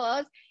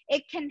wrinkles.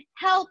 It can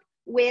help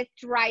with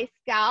dry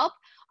scalp.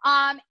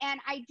 And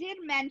I did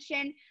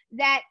mention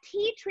that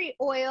tea tree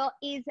oil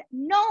is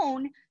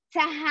known to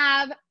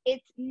have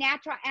its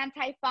natural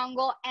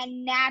antifungal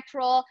and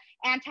natural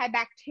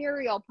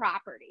antibacterial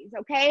properties,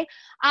 okay?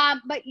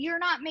 But you're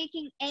not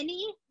making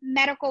any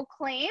medical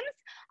claims.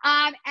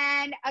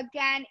 And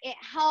again, it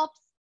helps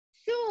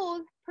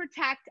soothe,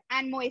 protect,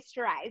 and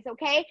moisturize,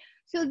 okay?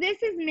 So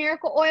this is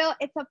Miracle Oil.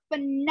 It's a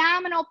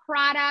phenomenal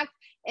product.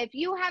 If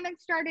you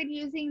haven't started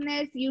using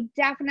this, you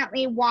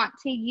definitely want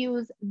to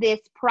use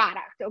this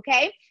product,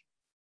 okay?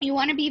 You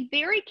want to be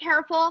very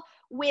careful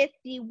with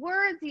the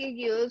words you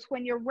use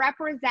when you're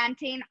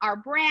representing our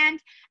brand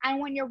and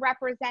when you're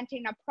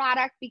representing a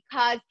product,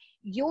 because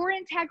your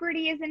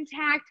integrity is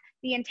intact,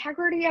 the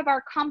integrity of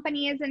our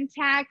company is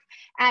intact,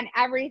 and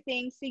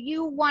everything. So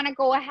you want to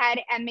go ahead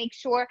and make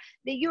sure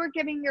that you're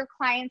giving your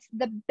clients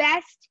the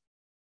best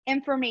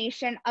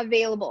information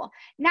available.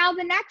 Now,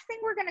 the next thing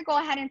we're going to go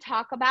ahead and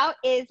talk about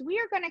is we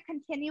are going to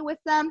continue with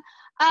some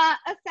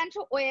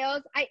essential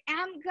oils. I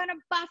am going to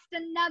bust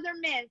another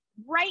myth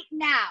right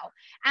now,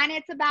 and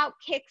it's about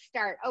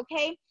Kickstart,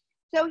 okay?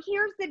 So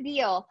here's the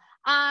deal.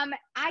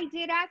 I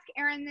did ask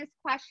Erin this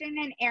question,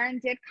 and Erin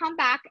did come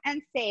back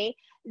and say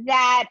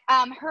that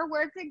her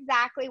words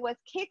exactly was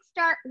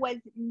Kickstart was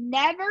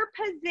never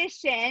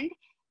positioned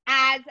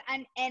as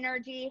an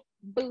energy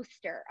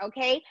booster,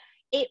 okay?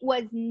 It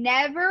was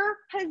never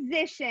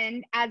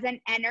positioned as an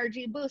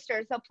energy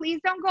booster. So please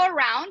don't go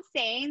around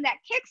saying that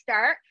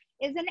Kickstart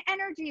is an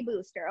energy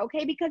booster,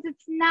 okay? Because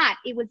it's not.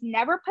 It was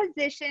never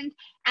positioned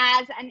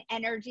as an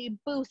energy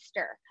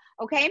booster,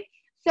 okay?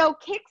 So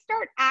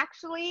Kickstart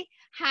actually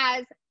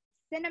has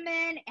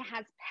cinnamon, it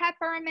has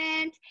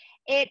peppermint,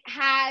 it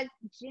has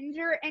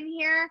ginger in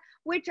here,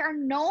 which are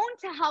known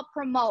to help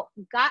promote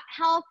gut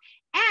health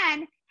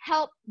and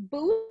help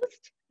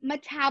boost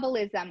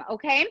metabolism,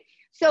 okay?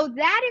 So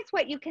that is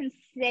what you can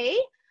say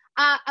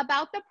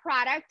about the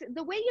product.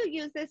 The way you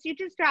use this, you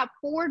just drop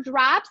 4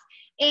 drops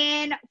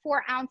in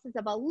 4 ounces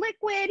of a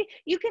liquid.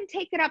 You can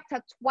take it up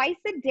to twice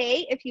a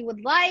day if you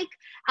would like.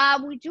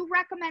 We do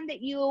recommend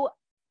that you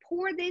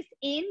pour this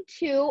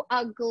into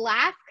a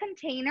glass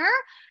container,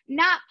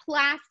 not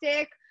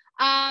plastic,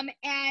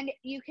 and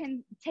you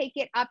can take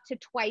it up to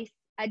twice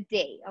a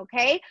day,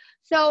 okay?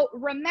 So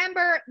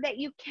remember that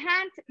you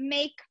can't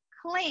make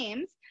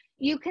claims.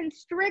 You can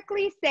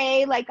strictly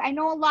say, like, I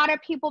know a lot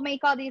of people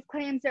make all these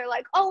claims. They're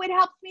like, oh, it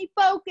helps me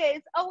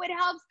focus. Oh, it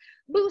helps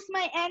boost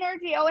my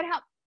energy. Oh, it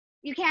helps.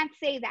 You can't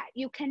say that.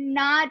 You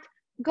cannot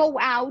go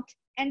out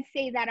and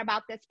say that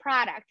about this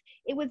product.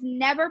 It was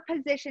never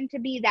positioned to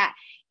be that.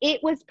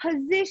 It was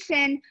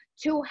positioned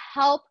to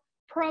help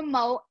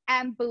promote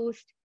and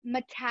boost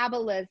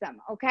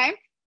metabolism, okay?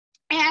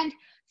 And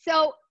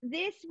so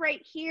this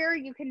right here,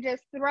 you can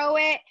just throw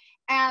it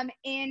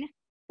in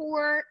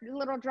 4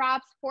 little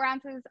drops, 4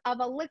 ounces of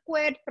a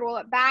liquid, throw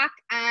it back,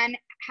 and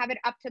have it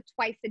up to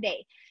twice a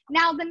day.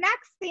 Now, the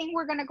next thing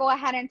we're going to go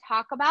ahead and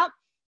talk about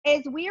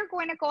is we are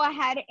going to go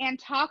ahead and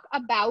talk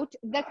about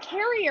the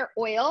carrier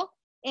oil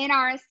in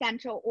our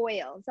essential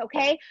oils,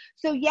 okay?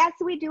 So yes,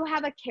 we do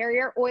have a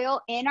carrier oil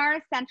in our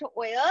essential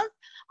oils,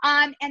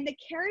 and the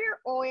carrier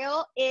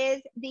oil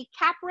is the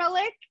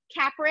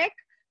capric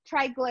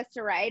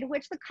triglyceride,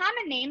 which the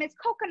common name is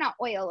coconut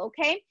oil,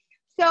 okay?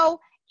 So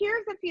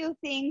here's a few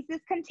things.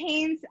 This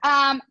contains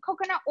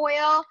coconut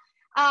oil,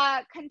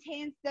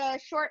 contains the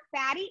short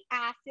fatty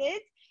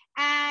acids,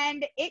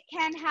 and it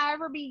can,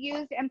 however, be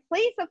used in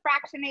place of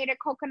fractionated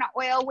coconut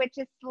oil, which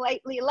is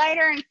slightly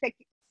lighter and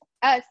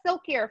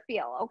silkier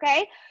feel,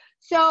 okay?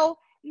 So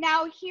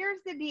now here's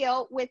the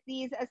deal with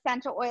these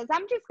essential oils.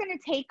 I'm just going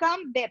to take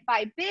them bit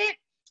by bit.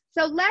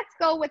 So let's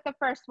go with the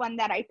first one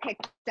that I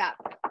picked up.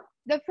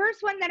 The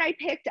first one that I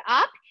picked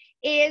up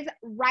is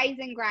Rise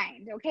and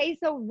Grind. Okay,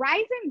 so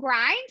Rise and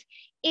Grind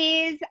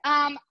is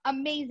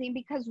amazing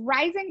because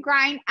Rise and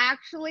Grind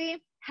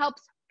actually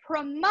helps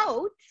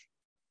promote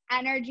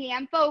energy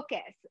and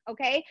focus.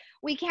 Okay,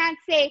 we can't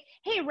say,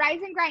 hey,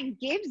 Rise and Grind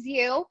gives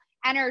you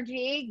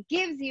energy,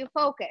 gives you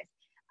focus.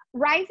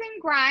 Rise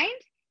and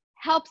Grind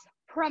helps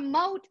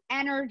promote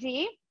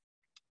energy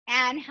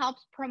and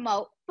helps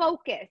promote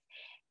focus.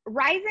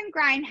 Rise and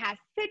Grind has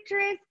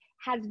citrus,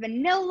 has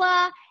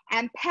vanilla,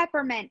 and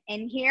peppermint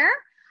in here.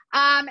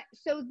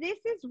 So this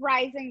is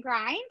Rise and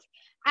Grind,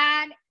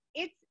 and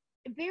it's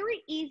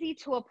very easy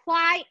to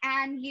apply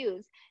and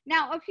use.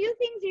 Now, a few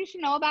things you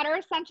should know about our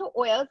essential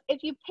oils.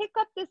 If you pick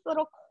up this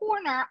little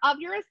corner of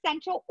your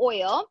essential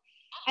oil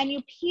and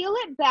you peel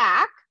it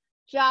back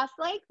just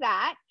like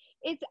that,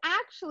 it's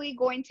actually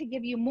going to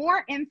give you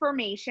more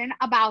information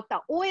about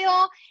the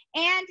oil,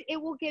 and it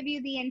will give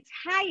you the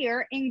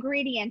entire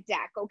ingredient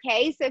deck,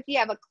 okay? So if you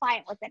have a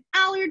client with an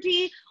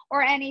allergy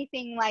or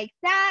anything like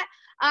that,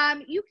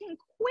 you can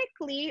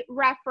quickly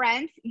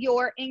reference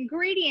your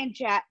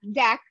ingredient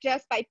deck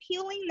just by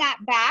peeling that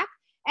back.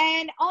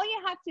 And all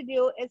you have to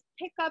do is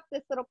pick up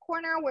this little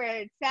corner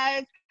where it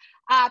says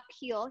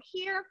peel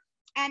here,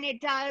 and it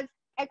does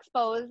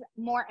expose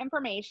more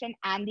information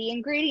and the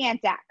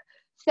ingredient deck.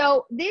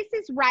 So this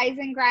is Rise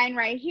and Grind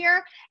right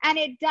here, and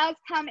it does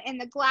come in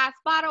the glass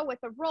bottle with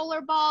a roller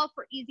ball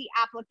for easy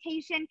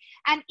application,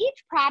 and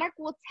each product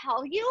will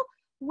tell you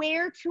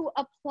where to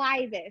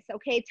apply this,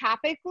 okay,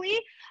 topically,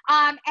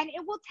 and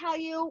it will tell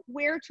you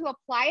where to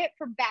apply it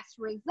for best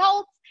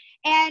results,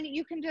 and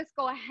you can just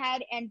go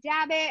ahead and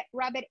dab it,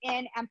 rub it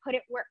in, and put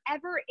it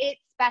wherever it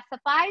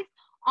specifies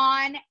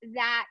on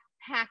that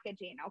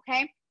packaging,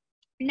 okay?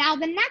 Now,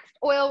 the next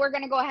oil we're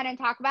gonna go ahead and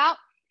talk about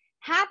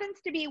happens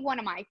to be one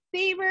of my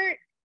favorite,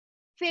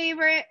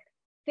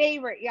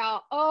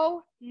 y'all.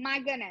 Oh my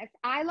goodness.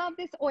 I love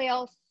this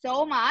oil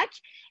so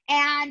much,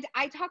 and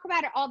I talk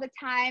about it all the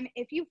time.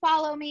 If you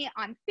follow me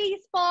on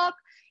Facebook,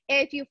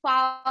 if you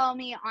follow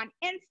me on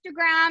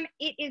Instagram,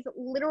 it is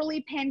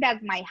literally pinned as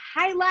my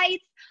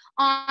highlights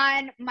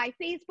on my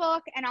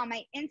Facebook and on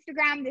my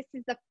Instagram. This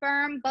is the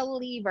Firm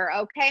Believer,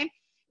 okay?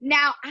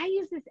 Now, I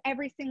use this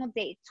every single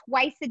day,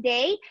 twice a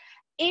day.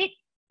 It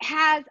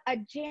has a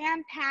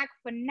jam-packed,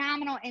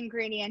 phenomenal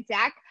ingredient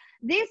deck.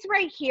 This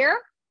right here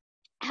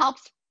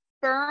helps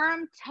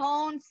firm,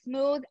 tone,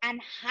 smooth, and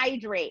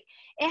hydrate.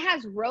 It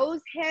has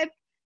rosehip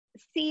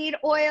seed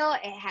oil.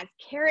 It has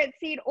carrot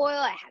seed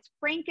oil. It has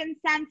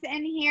frankincense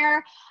in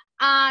here.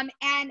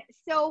 And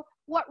so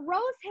what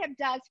rosehip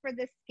does for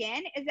the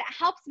skin is it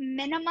helps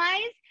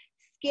minimize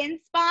skin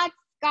spots,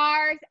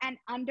 scars, and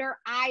under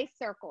eye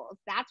circles.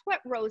 That's what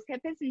rosehip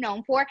is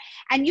known for.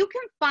 And you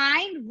can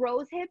find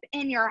rosehip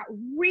in your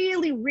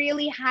really,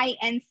 really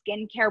high-end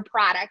skincare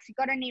products. You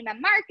go to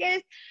Neiman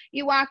Marcus,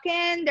 you walk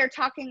in, they're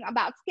talking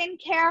about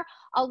skincare.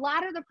 A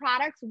lot of the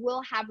products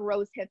will have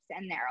rosehips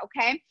in there,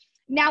 okay?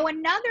 Now,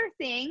 another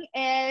thing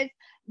is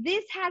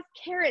this has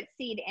carrot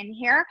seed in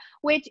here,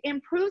 which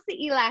improves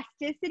the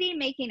elasticity,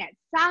 making it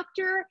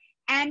softer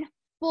and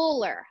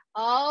fuller.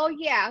 Oh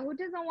yeah, who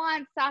doesn't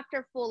want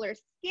softer, fuller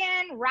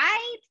skin,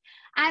 right?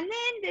 And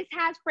then this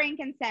has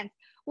frankincense,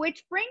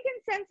 which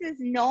frankincense is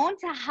known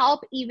to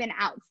help even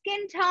out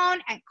skin tone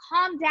and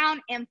calm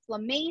down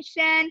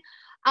inflammation.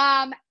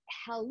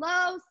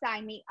 Hello,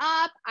 sign me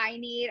up. I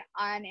need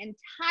an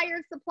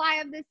entire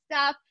supply of this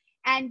stuff,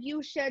 and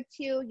you should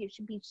too. You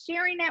should be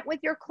sharing it with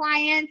your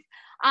clients.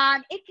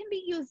 It can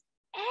be used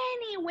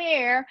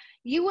anywhere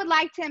you would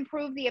like to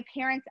improve the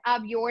appearance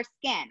of your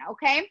skin,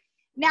 okay?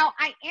 Now,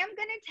 I am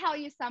going to tell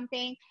you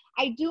something.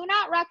 I do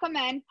not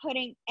recommend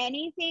putting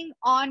anything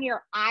on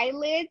your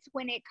eyelids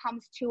when it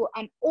comes to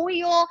an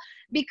oil,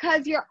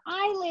 because your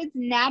eyelids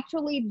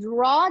naturally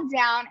draw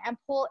down and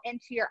pull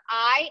into your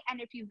eye. And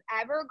if you've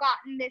ever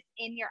gotten this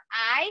in your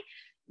eye,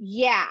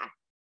 yeah,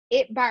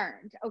 it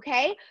burned,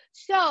 okay?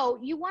 So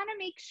you want to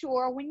make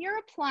sure when you're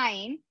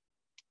applying,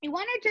 you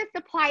want to just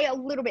apply a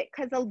little bit,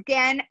 because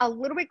again, a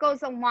little bit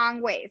goes a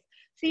long ways.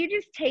 So you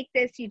just take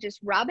this, you just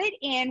rub it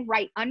in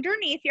right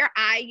underneath your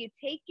eye. You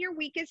take your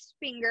weakest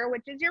finger,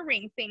 which is your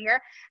ring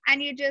finger,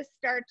 and you just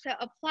start to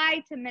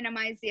apply to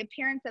minimize the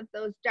appearance of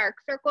those dark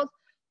circles.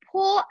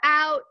 Pull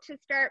out to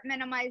start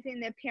minimizing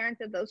the appearance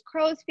of those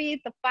crow's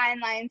feet, the fine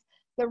lines,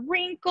 the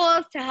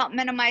wrinkles, to help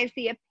minimize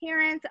the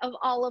appearance of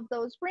all of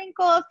those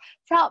wrinkles,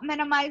 to help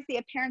minimize the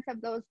appearance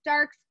of those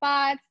dark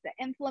spots, the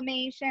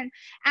inflammation,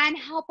 and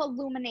help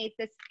illuminate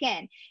the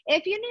skin.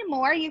 If you need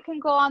more, you can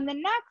go on the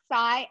next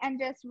eye and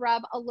just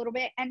rub a little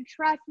bit, and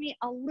trust me,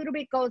 a little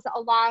bit goes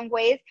a long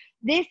ways.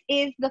 This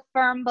is the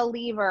Firm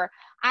Believer.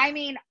 I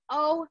mean,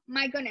 oh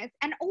my goodness.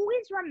 And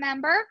always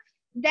remember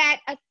that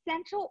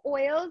essential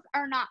oils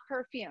are not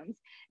perfumes.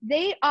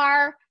 They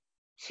are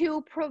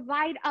to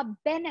provide a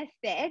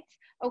benefit,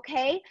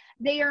 okay?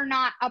 They are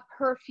not a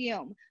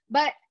perfume,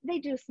 but they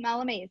do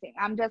smell amazing.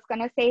 I'm just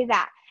gonna say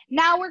that.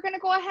 Now we're gonna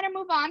go ahead and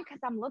move on, because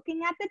I'm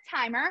looking at the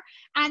timer,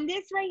 and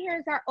this right here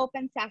is our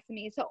Open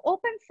Sesame. So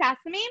Open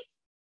Sesame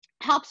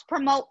helps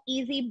promote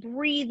easy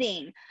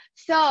breathing.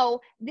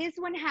 So this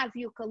one has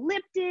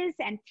eucalyptus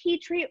and tea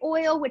tree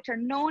oil, which are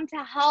known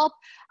to help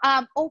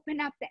open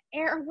up the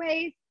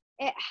airways.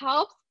 It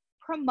helps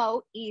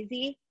promote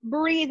easy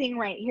breathing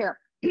right here.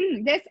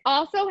 This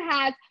also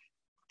has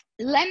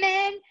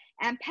lemon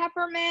and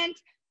peppermint.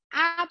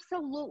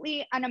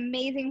 Absolutely an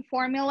amazing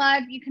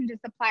formula. You can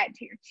just apply it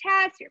to your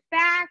chest, your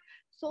back,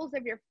 soles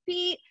of your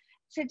feet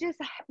to just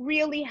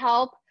really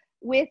help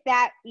with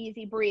that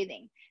easy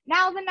breathing.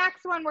 Now, the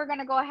next one we're going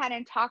to go ahead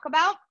and talk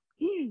about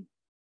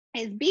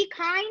is Be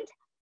Kind,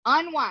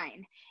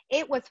 Unwind.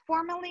 It was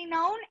formerly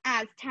known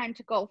as Time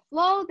to Go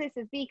Flow. This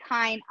is Be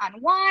Kind,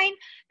 Unwind.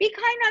 Be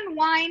Kind,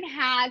 Unwind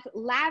has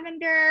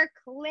lavender,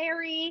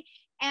 clary,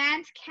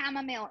 and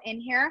chamomile in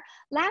here.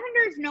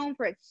 Lavender is known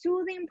for its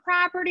soothing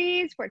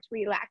properties, for its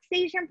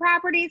relaxation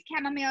properties.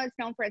 Chamomile is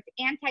known for its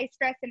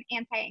anti-stress and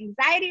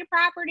anti-anxiety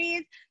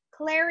properties.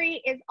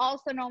 Clary is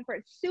also known for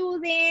its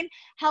soothing,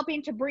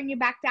 helping to bring you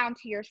back down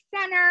to your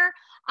center.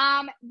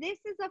 This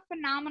is a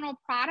phenomenal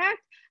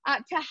product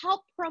to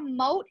help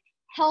promote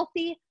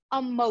healthy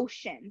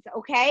emotions,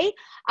 okay?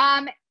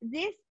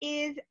 This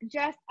is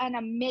just an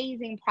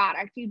amazing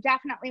product. You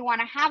definitely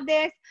want to have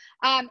this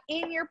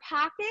in your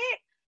pocket,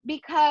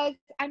 because,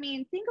 I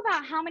mean, think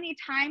about how many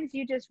times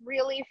you just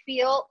really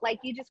feel like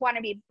you just want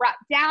to be brought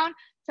down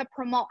to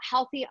promote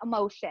healthy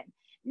emotion.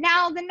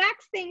 Now, the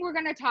next thing we're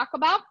going to talk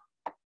about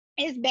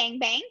is Bang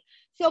Bang.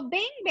 So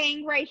Bang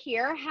Bang right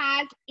here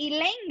has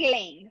ylang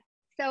ylang.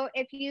 So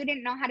if you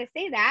didn't know how to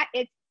say that,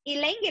 it's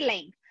ylang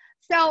ylang.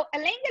 So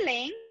ylang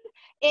ylang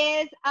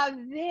is a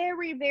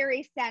very,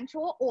 very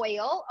sensual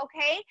oil,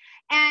 okay?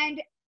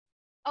 And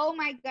oh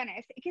my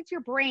goodness, it gets your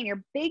brain,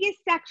 your biggest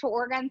sexual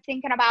organ,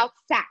 thinking about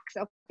sex,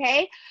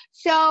 okay?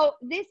 So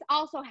this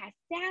also has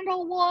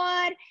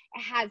sandalwood,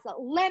 it has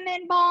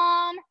lemon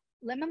balm.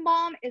 Lemon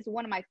balm is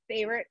one of my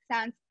favorite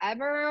scents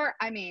ever.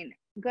 I mean,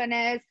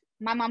 goodness,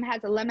 my mom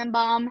has a lemon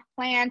balm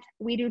plant.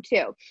 We do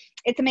too.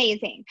 It's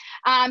amazing.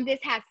 This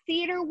has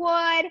cedar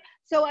wood.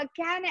 So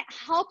again, it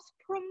helps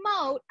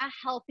promote a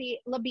healthy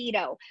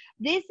libido.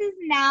 This is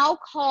now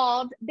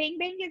called, Bang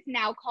Bang is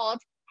now called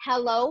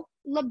Hello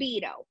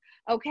Libido.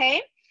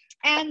 Okay,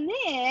 and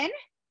then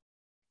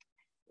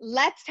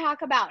let's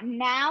talk about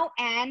Now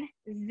and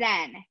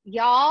Zen.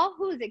 Y'all,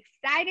 who's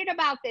excited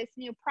about this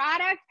new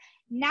product?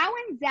 Now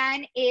and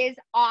Zen is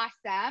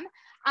awesome.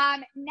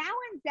 Now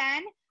and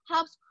Zen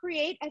helps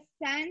create a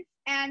sense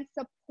and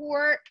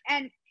support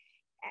and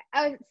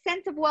a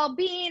sense of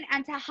well-being,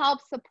 and to help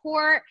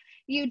support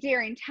you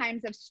during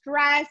times of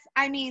stress.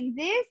 I mean,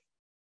 this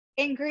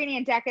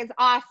ingredient deck is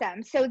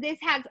awesome. So this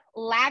has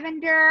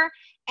lavender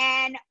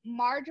and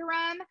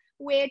marjoram,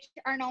 which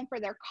are known for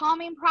their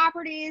calming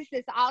properties.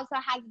 This also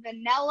has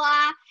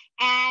vanilla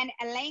and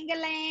ylang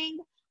ylang,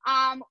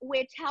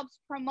 which helps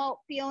promote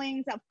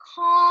feelings of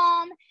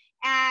calm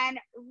and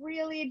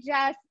really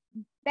just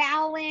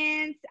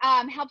balance,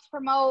 helps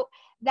promote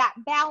that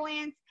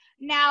balance.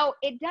 Now,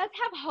 it does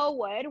have hoe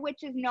wood,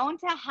 which is known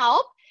to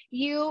help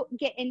you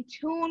get in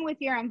tune with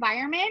your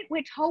environment,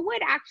 which hoe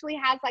wood actually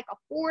has like a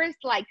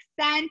forest-like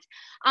scent.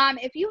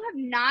 If you have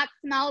not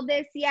smelled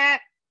this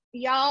yet,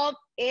 y'all,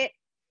 it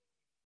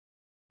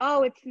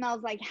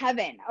smells like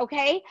heaven,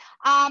 okay?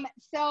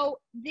 So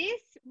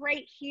this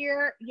right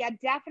here, you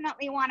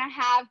definitely want to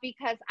have,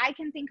 because I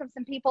can think of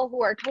some people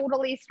who are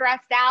totally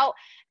stressed out.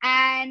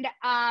 And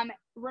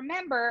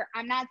remember,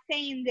 I'm not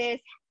saying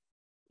this,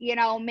 you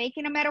know,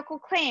 making a medical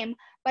claim,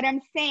 but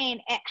I'm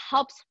saying it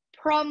helps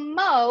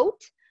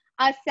promote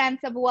a sense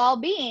of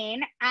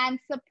well-being and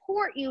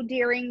support you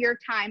during your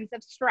times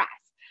of stress.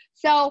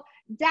 So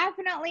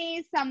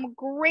definitely some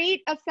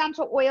great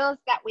essential oils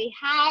that we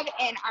have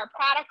in our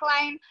product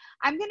line.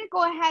 I'm going to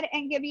go ahead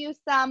and give you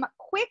some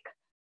quick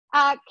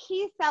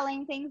key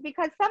selling things,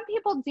 because some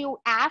people do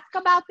ask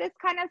about this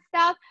kind of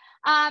stuff.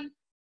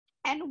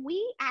 And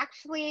we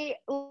actually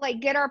like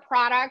get our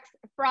products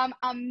from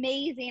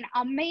amazing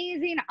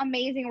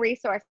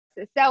resources.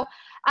 So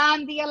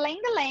the ylang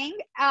ylang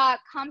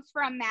comes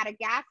from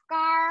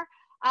Madagascar.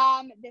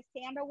 The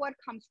sandalwood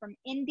comes from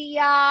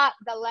India.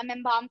 The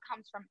lemon balm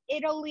comes from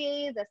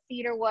Italy. The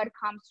cedarwood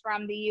comes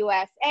from the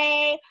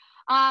USA.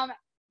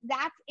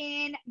 That's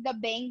in the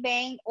Bang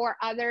Bang, or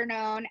other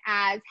known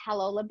as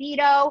Hello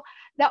Libido.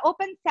 The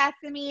open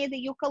sesame, the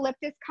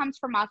eucalyptus comes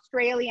from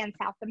Australia and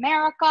South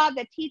America.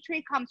 The tea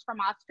tree comes from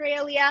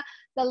Australia.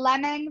 The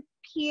lemon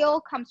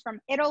peel comes from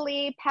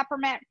Italy.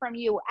 Peppermint from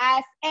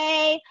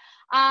USA.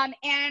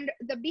 And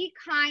the Be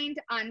Kind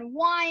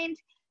Unwind,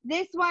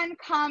 this one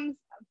comes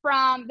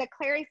from, the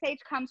clary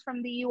sage comes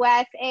from the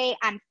USA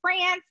and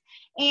France,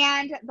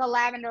 and the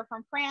lavender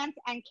from France,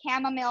 and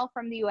chamomile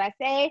from the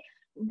USA.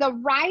 The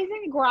rise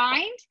and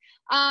grind,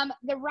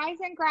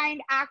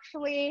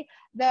 actually,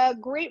 the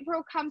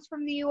grapefruit comes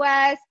from the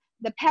US,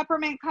 the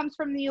peppermint comes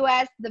from the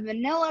US, the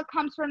vanilla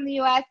comes from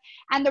the US,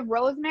 and the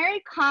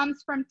rosemary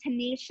comes from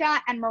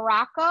Tunisia and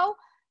Morocco.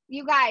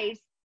 You guys,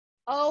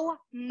 Oh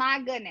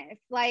my goodness,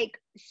 like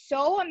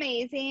so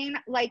amazing.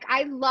 Like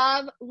I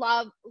love,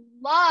 love,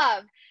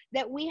 love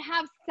that we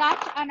have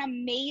such an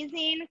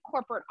amazing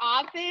corporate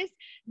office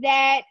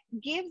that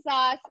gives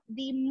us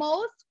the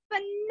most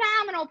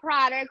phenomenal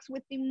products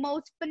with the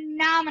most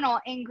phenomenal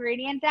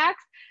ingredient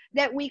decks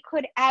that we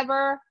could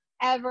ever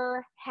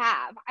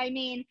have. I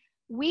mean,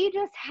 we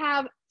just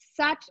have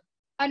such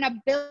an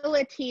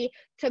ability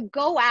to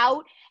go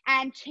out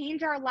and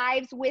change our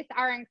lives with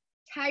our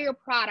entire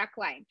product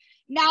line.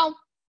 Now,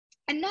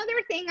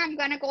 another thing I'm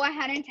going to go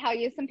ahead and tell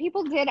you, some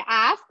people did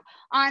ask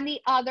on the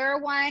other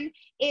one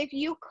if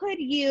you could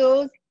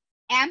use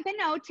AMP and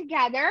O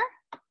together,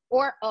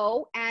 or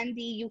O and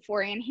the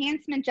Euphoria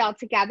Enhancement Gel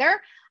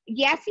together.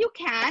 Yes, you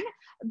can.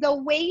 The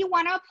way you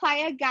want to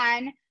apply,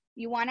 again,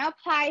 you want to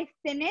apply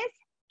thinnest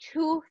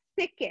to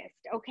thickest,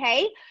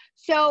 okay?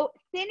 So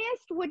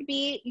thinnest would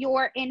be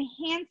your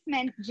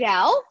enhancement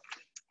gel,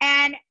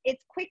 and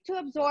it's quick to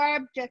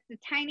absorb. Just a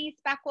tiny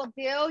speck will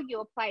do. You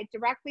apply it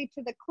directly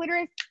to the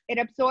clitoris. It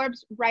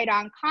absorbs right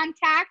on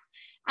contact.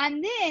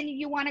 And then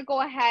you want to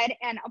go ahead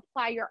and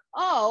apply your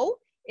O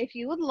if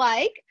you would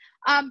like.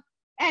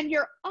 And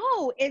your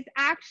O is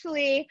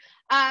actually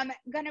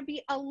going to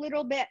be a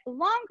little bit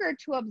longer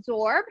to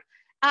absorb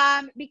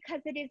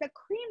because it is a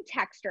cream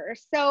texture.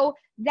 So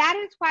that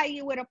is why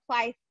you would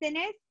apply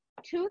thinnest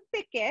to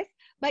thickest,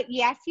 but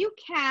yes, you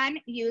can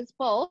use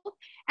both.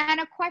 And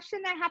a question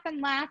that happened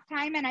last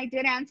time, and I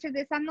did answer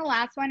this on the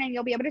last one, and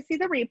you'll be able to see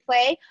the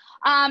replay.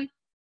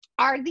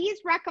 Are these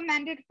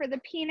recommended for the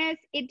penis?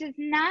 It does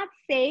not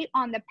say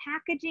on the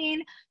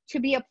packaging to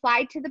be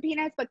applied to the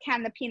penis, but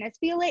can the penis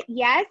feel it?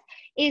 Yes.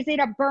 Is it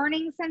a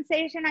burning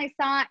sensation? I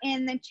saw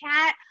in the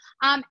chat.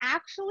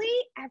 Actually,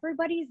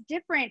 everybody's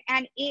different,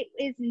 and it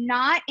is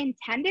not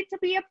intended to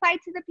be applied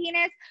to the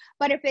penis,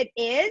 but if it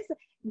is,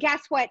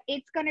 guess what?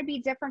 It's going to be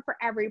different for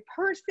every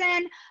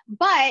person.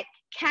 But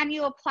can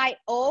you apply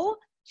O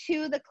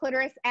to the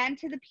clitoris and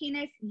to the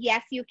penis?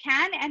 Yes, you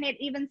can. And it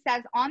even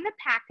says on the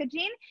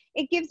packaging,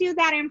 it gives you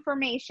that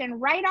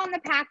information right on the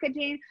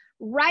packaging,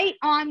 right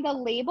on the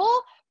label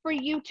for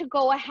you to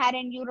go ahead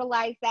and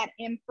utilize that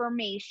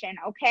information.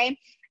 Okay.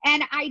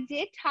 And I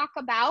did talk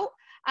about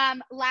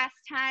last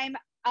time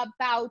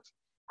about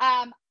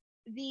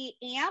the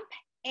AMP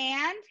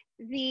and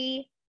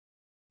the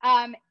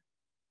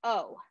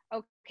O.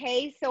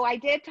 Okay, so I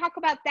did talk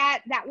about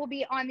that. That will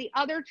be on the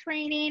other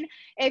training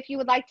if you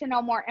would like to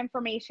know more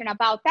information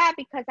about that,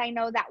 because I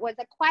know that was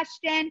a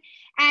question.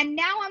 And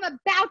now I'm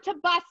about to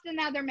bust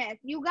another myth.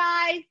 You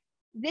guys,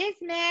 this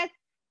myth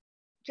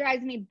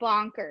drives me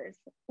bonkers.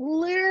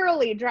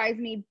 Literally drives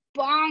me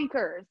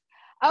bonkers.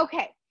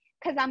 Okay,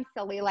 because I'm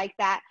silly like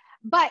that.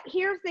 But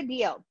here's the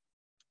deal.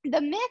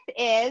 The myth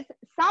is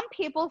some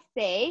people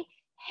say,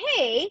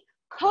 hey,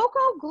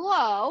 Cocoa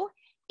Glow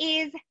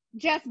is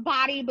just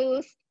body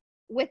boost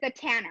with a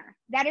tanner.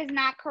 That is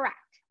not correct.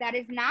 That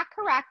is not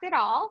correct at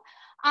all.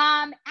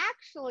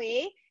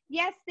 Actually,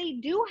 yes, they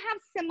do have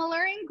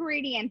similar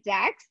ingredient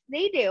decks.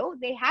 They do.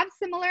 They have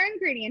similar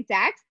ingredient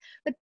decks,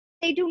 but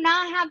they do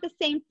not have the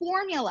same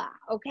formula,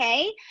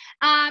 okay?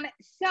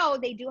 So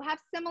they do have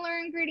similar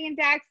ingredient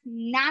decks,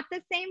 not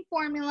the same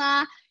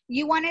formula.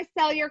 You want to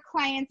sell your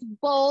clients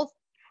both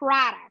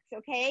products,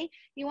 okay?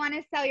 You want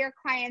to sell your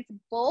clients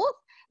both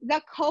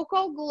the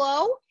Cocoa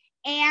Glow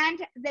and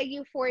the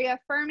Euphoria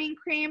Firming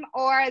Cream,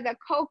 or the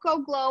Cocoa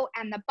Glow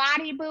and the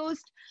Body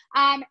Boost.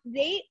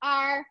 They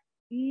are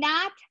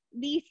not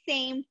the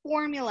same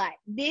formula.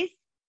 This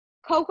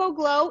Cocoa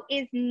Glow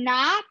is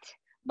not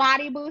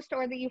Body Boost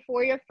or the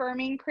Euphoria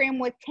Firming Cream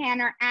with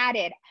tanner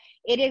added.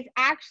 It is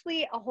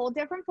actually a whole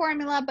different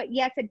formula, but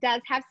yes, it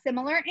does have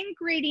similar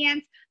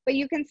ingredients, but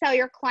you can sell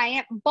your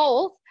client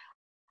both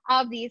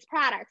of these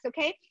products.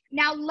 Okay,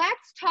 now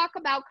let's talk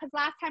about, because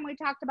last time we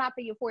talked about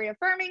the Euphoria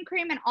Firming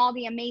Cream and all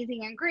the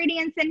amazing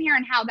ingredients in here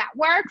and how that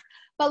works,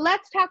 but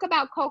let's talk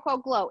about Cocoa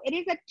Glow. It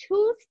is a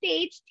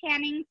 2-stage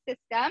tanning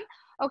system.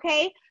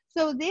 Okay,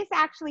 so this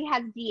actually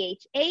has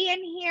DHA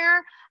in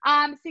here,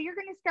 so you're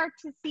going to start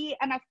to see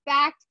an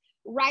effect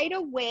right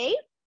away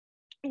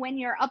when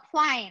you're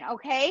applying,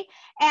 okay?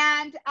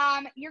 And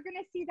you're going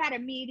to see that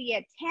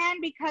immediate tan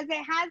because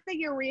it has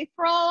the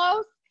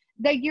erythrulose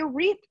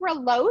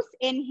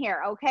in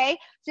here, okay?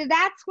 So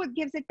that's what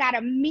gives it that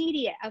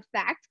immediate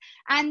effect.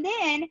 And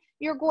then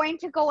you're going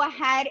to go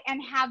ahead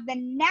and have the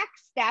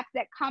next step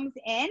that comes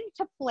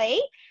into play.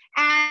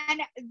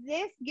 And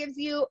this gives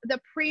you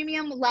the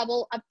premium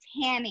level of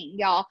tanning,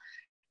 y'all.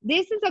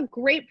 This is a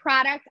great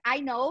product. I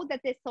know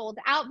that this sold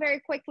out very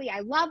quickly. I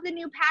love the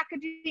new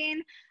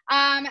packaging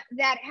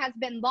that has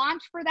been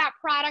launched for that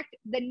product.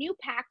 The new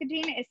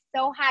packaging is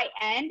so high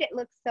end. It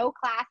looks so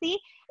classy.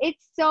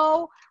 It's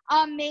so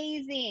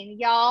amazing,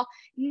 y'all.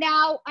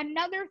 Now,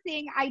 another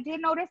thing I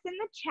did notice in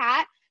the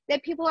chat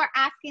that people are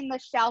asking the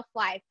shelf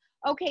life.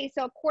 Okay,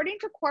 so according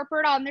to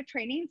corporate on the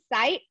training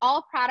site,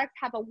 all products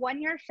have a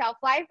 1-year shelf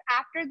life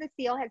after the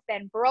seal has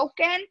been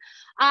broken.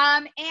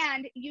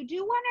 And you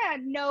do want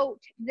to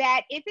note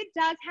that if it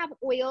does have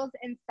oils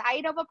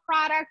inside of a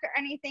product or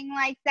anything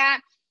like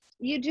that,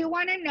 you do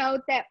want to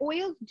note that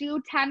oils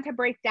do tend to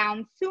break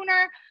down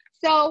sooner.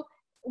 So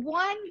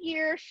 1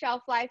 year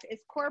shelf life is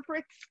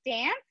corporate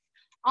stance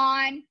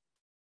on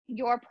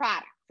your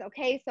products.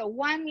 Okay, so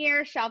 1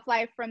 year shelf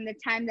life from the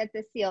time that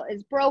the seal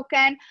is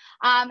broken.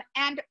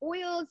 And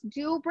oils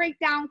do break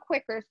down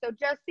quicker. So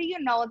just so you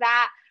know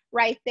that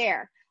right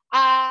there.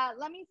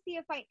 Let me see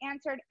if I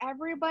answered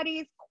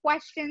everybody's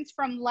questions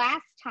from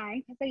last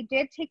time, because I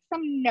did take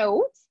some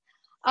notes.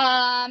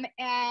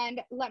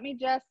 And let me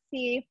just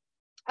see.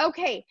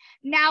 Okay,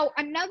 now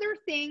another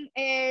thing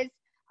is,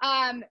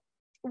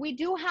 we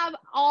do have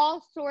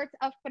all sorts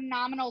of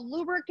phenomenal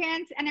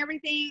lubricants and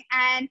everything.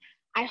 And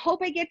I hope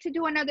I get to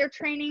do another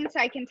training so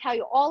I can tell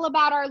you all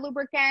about our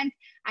lubricants.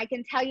 I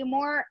can tell you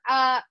more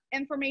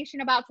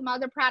information about some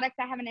other products.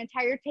 I have an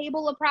entire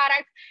table of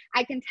products.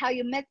 I can tell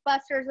you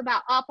Mythbusters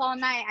about Up All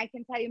Night. I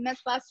can tell you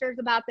Mythbusters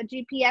about the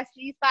GPS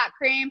G-Spot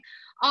cream,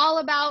 all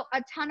about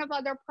a ton of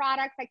other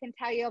products. I can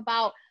tell you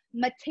about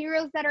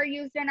materials that are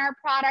used in our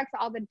products,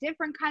 all the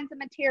different kinds of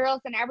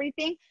materials and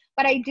everything.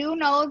 But I do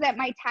know that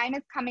my time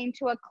is coming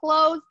to a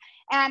close,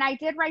 and I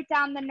did write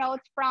down the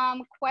notes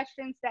from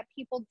questions that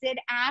people did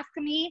ask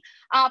me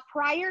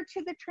prior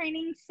to the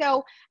training.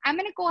 So I'm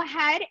going to go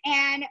ahead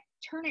and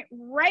turn it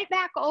right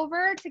back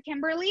over to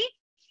Kimberly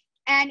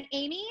and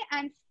Amy,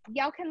 and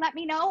y'all can let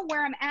me know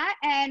where I'm at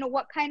and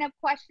what kind of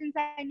questions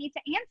I need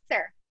to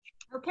answer.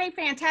 Okay,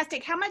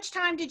 fantastic. How much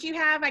time did you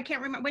have? I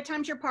can't remember. What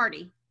time's your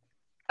party?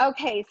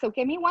 Okay, so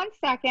give me 1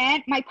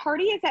 second. My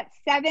party is at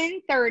 7:30.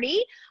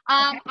 Okay.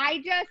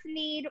 I just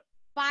need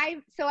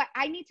 5, so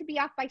I need to be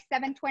off by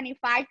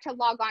 7:25 to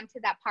log on to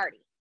that party.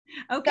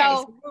 Okay.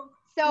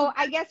 So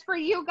I guess for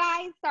you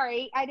guys,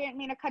 sorry, I didn't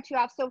mean to cut you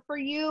off. So for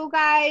you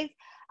guys,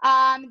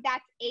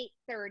 that's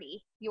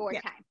 8:30 your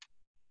time.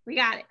 We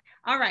got it.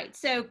 All right.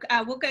 So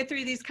we'll go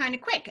through these kind of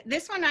quick.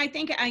 This one, I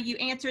think you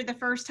answered the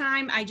first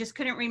time. I just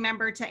couldn't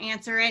remember to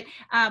answer it.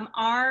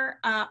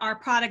 Are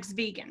products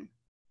vegan?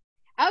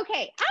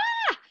 Okay.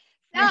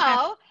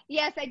 So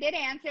yes, I did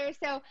answer.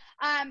 So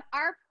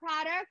our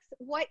products,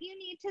 what you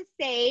need to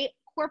say,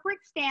 corporate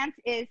stance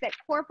is that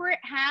corporate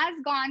has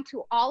gone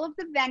to all of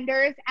the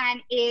vendors and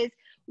is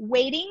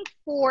waiting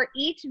for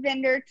each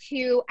vendor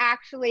to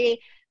actually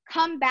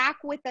come back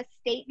with a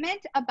statement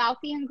about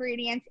the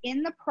ingredients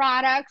in the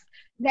products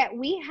that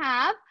we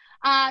have.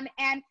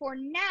 And for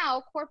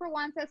now, corporate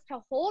wants us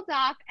to hold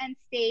off and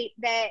state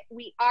that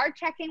we are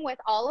checking with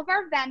all of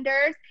our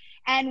vendors.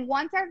 And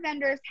once our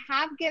vendors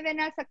have given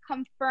us a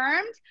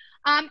confirmed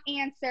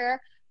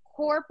answer,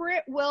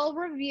 corporate will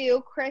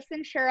review, Chris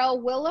and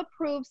Cheryl will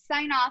approve,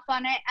 sign off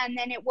on it, and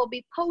then it will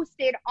be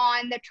posted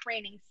on the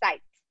training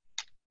site.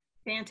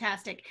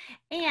 Fantastic.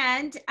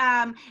 And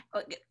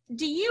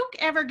do you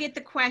ever get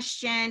the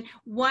question,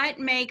 what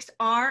makes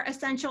our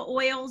essential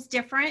oils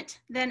different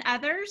than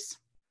others?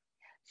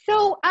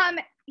 So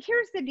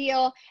here's the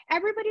deal.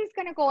 Everybody's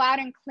going to go out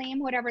and claim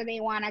whatever they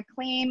want to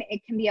claim.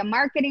 It can be a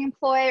marketing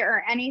ploy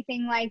or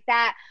anything like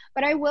that.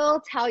 But I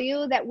will tell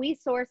you that we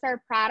source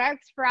our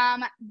products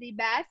from the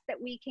best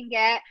that we can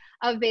get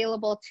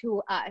available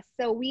to us.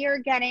 So we are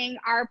getting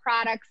our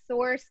products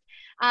sourced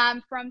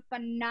from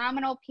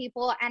phenomenal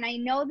people. And I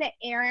know that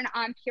Aaron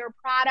on Pure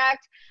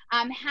Product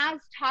has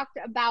talked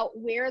about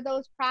where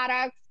those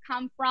products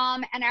come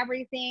from and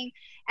everything.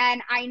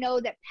 And I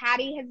know that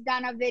Patty has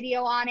done a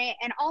video on it,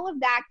 and all of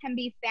that can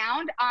be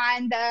found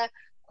on the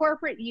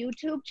corporate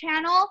YouTube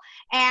channel.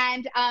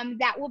 And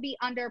that will be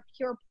under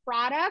Pure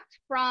Product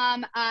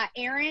from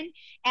Aaron.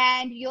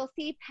 And you'll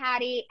see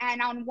Patty.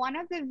 And on one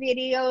of the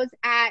videos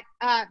at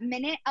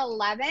minute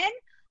 11,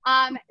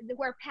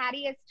 where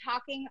Patty is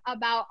talking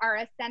about our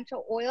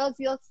essential oils,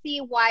 you'll see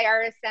why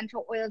our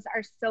essential oils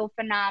are so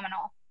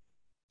phenomenal.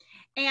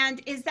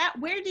 And is that,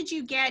 where did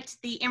you get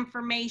the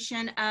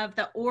information of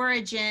the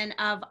origin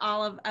of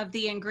all of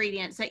the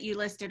ingredients that you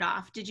listed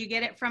off? Did you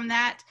get it from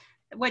that,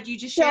 what you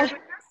just shared with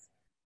us?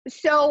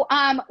 So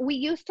we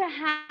used to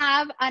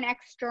have an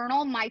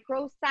external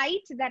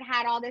microsite that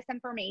had all this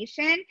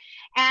information.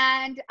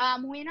 And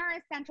when our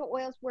essential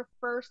oils were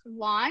first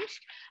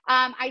launched,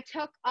 I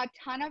took a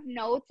ton of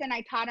notes, and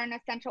I taught an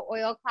essential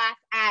oil class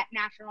at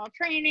national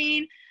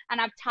training,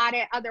 and I've taught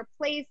at other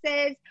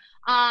places,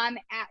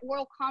 at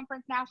World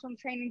Conference, national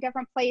training,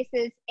 different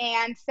places.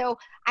 And so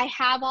I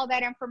have all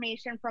that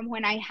information from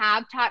when I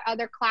have taught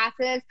other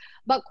classes.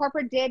 But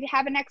corporate did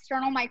have an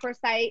external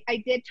microsite.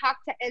 I did talk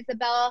to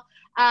Isabel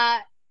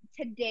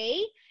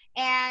today,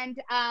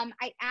 and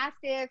I asked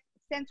if,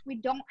 since we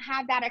don't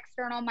have that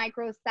external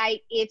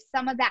microsite, if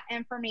some of that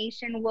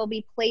information will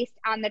be placed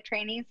on the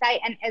training site.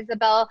 And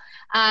Isabel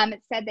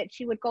said that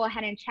she would go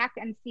ahead and check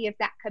and see if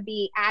that could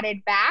be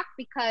added back,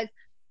 because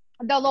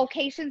the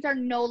locations are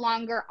no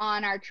longer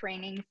on our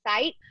training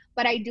site,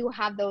 but I do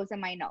have those in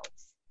my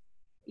notes.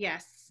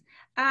 Yes.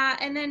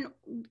 And then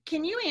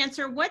can you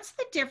answer, what's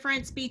the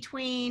difference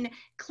between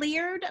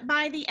cleared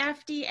by the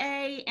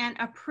FDA and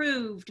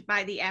approved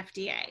by the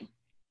FDA?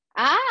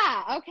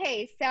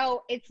 Okay.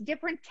 So it's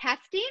different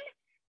testing,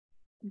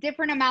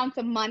 different amounts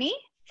of money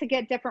to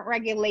get different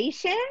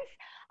regulations.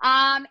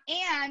 And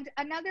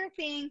another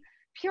thing,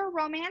 Pure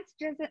Romance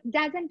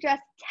doesn't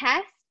just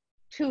test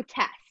to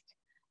test.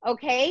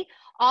 Okay,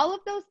 all of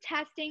those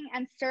testing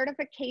and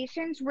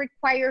certifications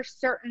require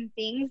certain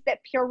things that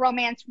Pure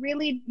Romance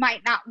really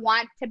might not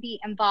want to be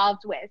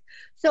involved with.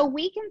 So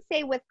we can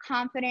say with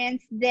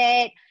confidence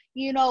that,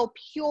 you know,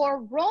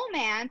 Pure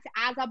Romance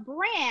as a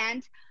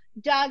brand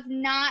does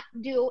not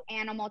do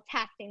animal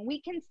testing. We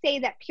can say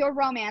that Pure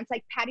Romance,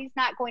 like Patty's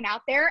not going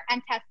out there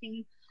and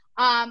testing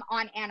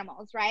on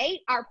animals, right?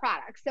 Our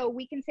products. So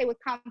we can say with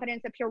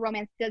confidence that Pure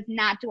Romance does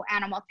not do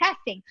animal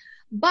testing.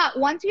 But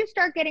once you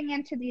start getting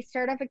into these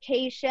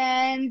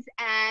certifications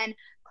and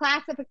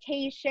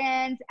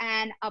classifications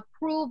and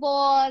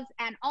approvals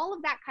and all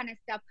of that kind of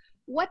stuff,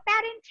 what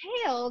that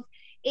entails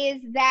is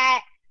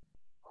that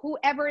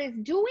whoever is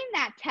doing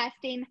that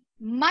testing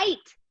might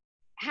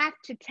have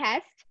to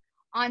test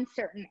on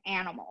certain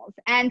animals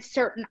and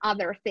certain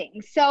other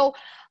things. So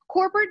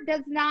corporate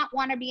does not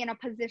want to be in a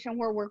position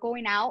where we're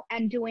going out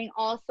and doing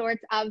all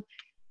sorts of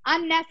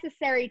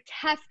unnecessary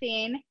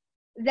testing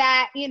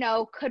that, you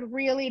know, could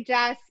really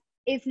just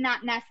is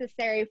not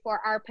necessary for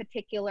our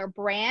particular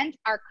brand,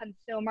 our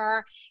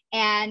consumer.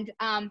 And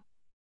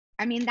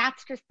I mean,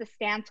 that's just the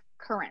stance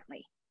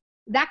currently.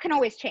 That can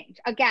always change.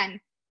 Again,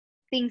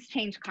 things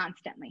change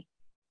constantly.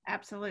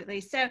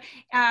 Absolutely. So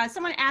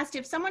someone asked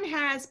if someone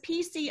has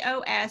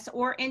PCOS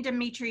or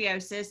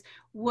endometriosis,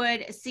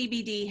 would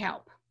CBD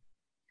help?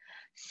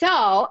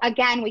 So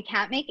again, we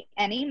can't make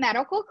any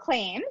medical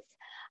claims.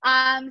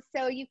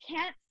 So you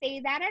can't say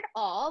that at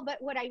all.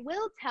 But what I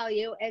will tell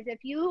you is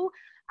if you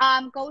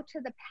go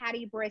to the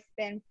Patty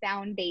Brisbane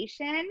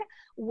Foundation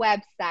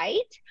website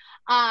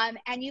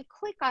and you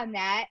click on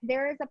that,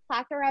 there is a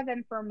plethora of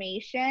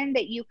information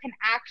that you can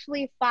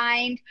actually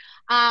find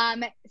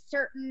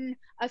certain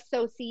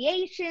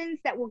associations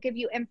that will give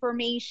you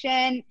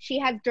information. She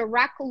has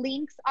direct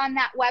links on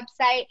that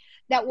website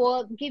that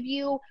will give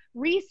you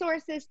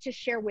resources to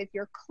share with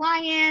your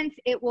clients.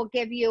 It will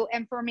give you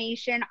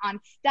information on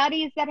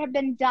studies that have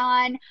been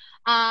done,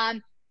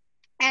 and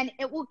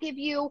it will give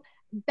you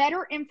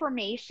better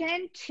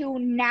information to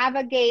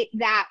navigate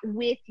that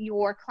with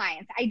your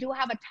clients. I do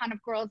have a ton of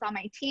girls on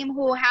my team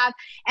who have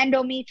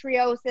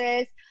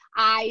endometriosis.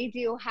 I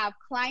do have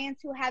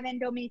clients who have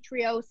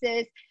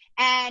endometriosis,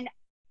 and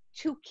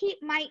to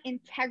keep my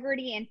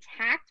integrity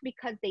intact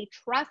because they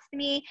trust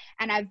me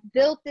and I've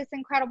built this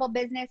incredible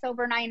business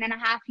over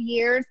 9.5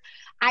 years,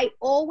 I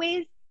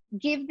always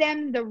give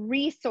them the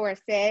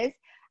resources.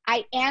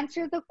 I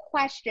answer the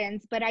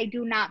questions, but I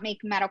do not make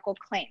medical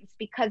claims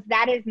because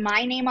that is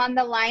my name on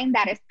the line.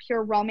 That is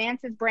Pure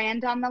Romance's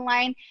brand on the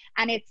line.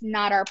 And it's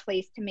not our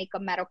place to make a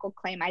medical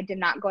claim. I did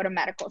not go to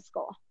medical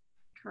school.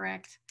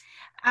 Correct.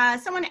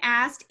 Someone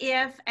asked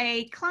if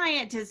a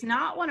client does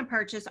not want to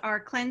purchase our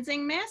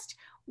cleansing mist,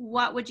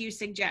 what would you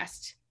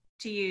suggest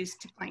to use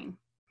to clean?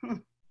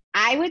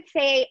 I would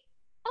say,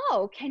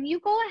 oh, can you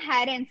go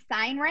ahead and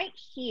sign right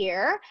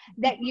here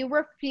that you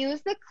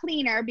refuse the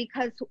cleaner,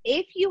 because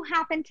if you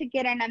happen to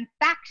get an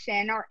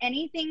infection or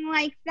anything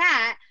like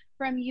that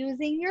from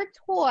using your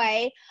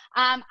toy,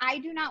 I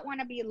do not want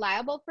to be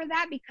liable for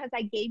that because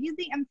I gave you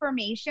the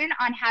information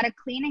on how to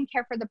clean and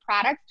care for the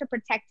products to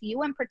protect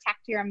you and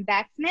protect your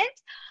investment.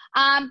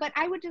 But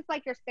I would just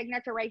like your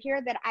signature right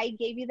here that I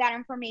gave you that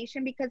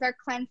information, because our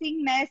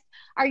cleansing mist,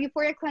 our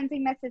Euphoria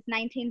cleansing mist is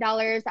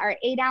 $19. Our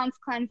 8-ounce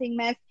cleansing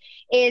mist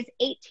is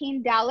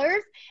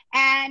 $18.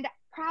 And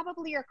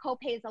probably your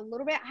copay is a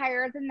little bit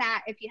higher than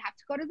that if you have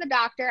to go to the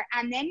doctor,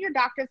 and then your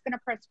doctor is going to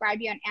prescribe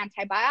you an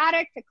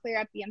antibiotic to clear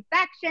up the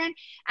infection,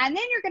 and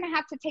then you're going to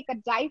have to take a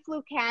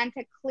diflucan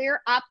to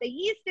clear up the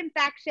yeast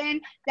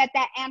infection that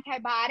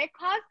antibiotic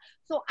caused.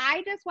 So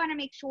I just want to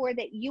make sure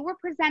that you were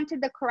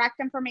presented the correct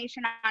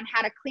information on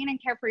how to clean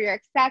and care for your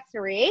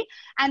accessory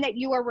and that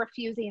you are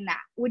refusing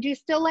that. Would you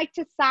still like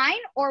to sign,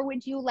 or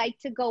would you like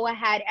to go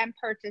ahead and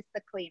purchase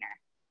the cleaner?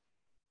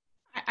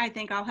 I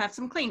think I'll have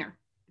some cleaner.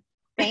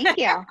 Thank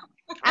you.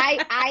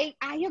 I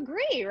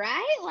agree,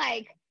 right?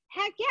 Like,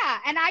 heck yeah.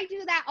 And I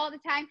do that all the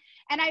time.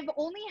 And I've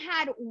only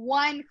had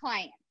one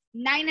client,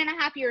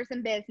 9.5 years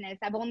in business.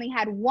 I've only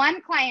had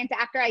one client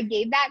after I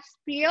gave that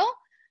spiel.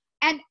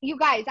 And you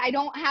guys, I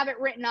don't have it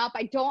written up.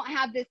 I don't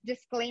have this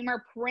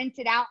disclaimer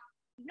printed out.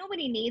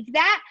 Nobody needs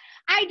that.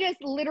 I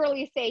just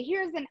literally say,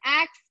 here's an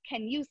X.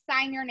 Can you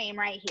sign your name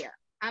right here?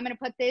 I'm going to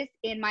put this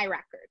in my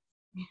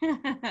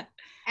records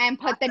and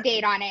put the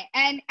date on it.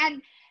 And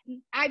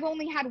I've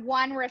only had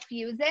one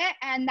refuse it,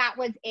 and that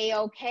was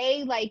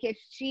a-okay. Like, if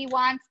she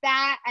wants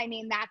that, I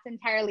mean, that's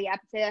entirely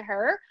up to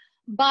her.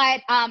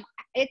 But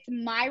it's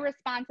my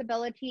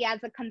responsibility as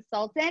a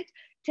consultant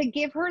to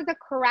give her the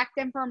correct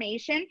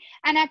information.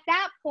 And at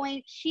that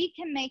point, she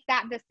can make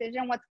that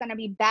decision what's going to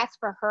be best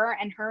for her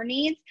and her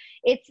needs.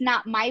 It's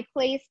not my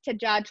place to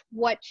judge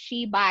what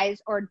she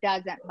buys or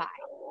doesn't buy.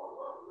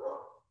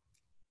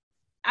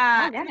 Oh,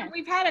 And then goodness.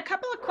 we've had a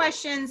couple of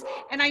questions,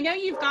 and I know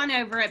you've gone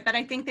over it, but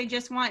I think they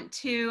just want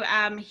to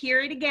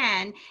hear it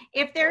again.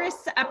 If there is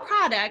a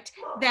product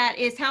that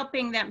is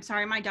helping them,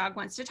 sorry, my dog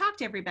wants to talk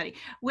to everybody.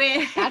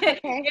 That's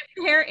okay.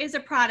 If there is a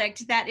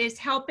product that is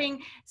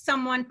helping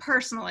someone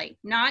personally,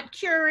 not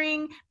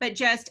curing, but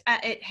just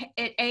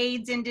it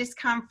aids in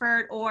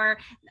discomfort, or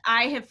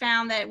I have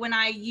found that when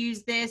I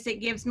use this, it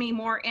gives me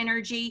more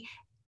energy.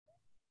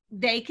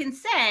 They can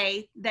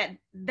say that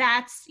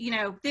that's,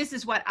 this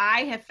is what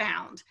I have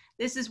found.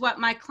 This is what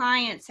my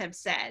clients have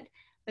said,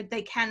 but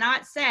they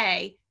cannot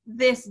say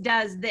this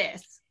does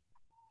this.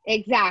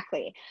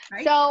 Exactly.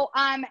 Right? So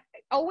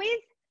always,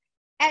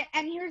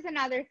 and here's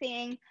another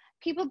thing,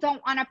 people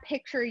don't want to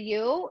picture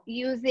you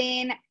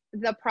using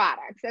the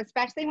products,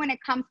 especially when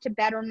it comes to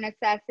bedroom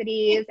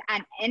necessities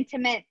and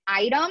intimate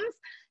items.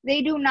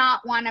 They do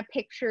not want to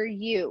picture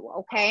you,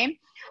 okay?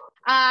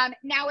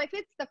 Now, if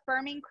it's the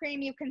firming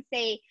cream, you can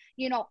say,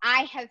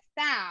 I have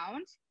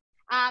found.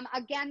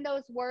 Again,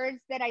 those words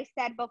that I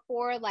said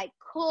before, like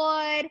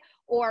could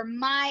or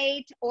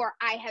might, or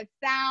I have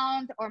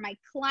found, or my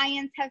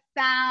clients have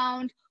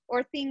found,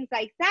 or things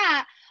like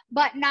that,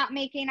 but not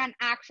making an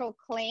actual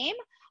claim,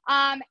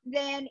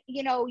 then,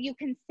 you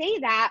can say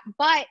that,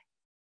 but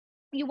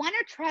you want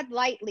to tread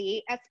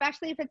lightly,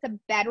 especially if it's a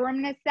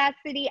bedroom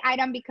necessity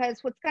item, because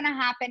what's going to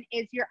happen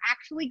is you're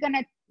actually going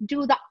to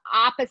do the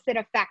opposite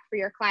effect for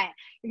your client.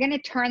 You're going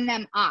to turn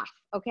them off.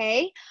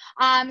 Okay.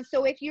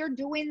 So if you're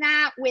doing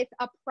that with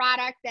a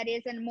product that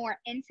is a more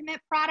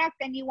intimate product,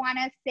 then you want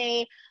to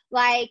say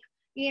like,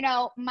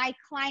 my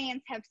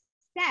clients have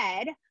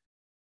said,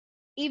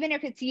 even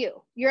if it's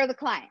you're the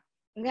client.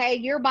 Okay.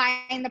 You're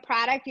buying the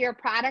product, you're a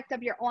product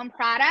of your own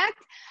product.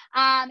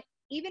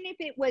 Even if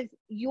it was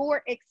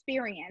your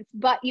experience,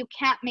 but you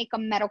can't make a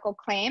medical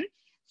claim.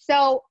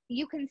 So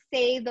you can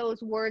say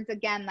those words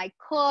again, like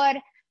could,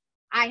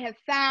 I have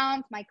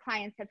found, my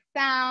clients have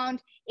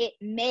found, it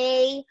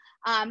may,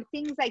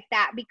 things like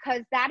that,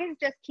 because that is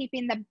just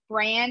keeping the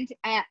brand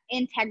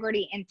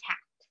integrity intact.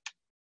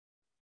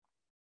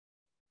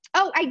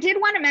 Oh, I did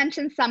want to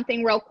mention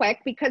something real quick,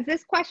 because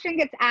this question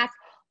gets asked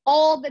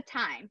all the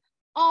time,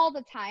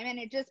 and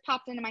it just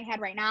popped into my head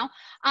right now.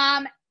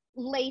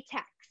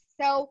 Latex.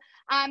 So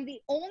the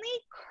only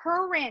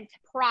current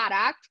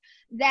product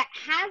that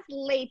has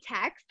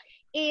latex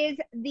is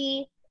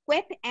the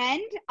whip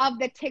end of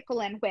the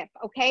Tickle and Whip,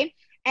 okay?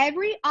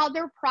 Every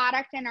other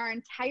product in our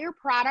entire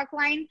product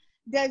line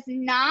does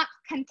not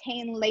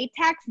contain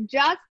latex,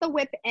 just the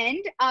whip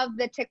end of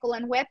the Tickle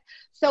and Whip.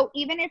 So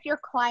even if your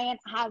client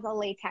has a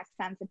latex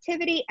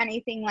sensitivity,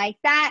 anything like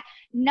that,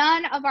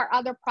 none of our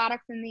other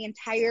products in the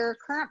entire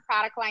current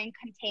product line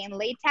contain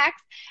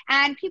latex.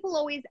 And people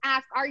always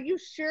ask, are you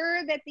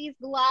sure that these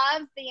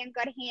gloves, the In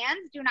Good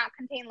Hands, do not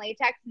contain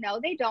latex? No,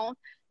 they don't.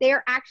 They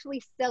are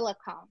actually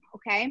silicone,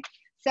 okay?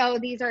 So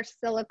these are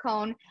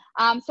silicone.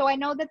 So I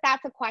know that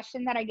that's a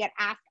question that I get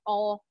asked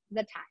all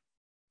the time.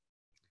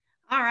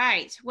 All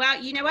right.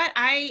 Well, you know what?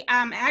 I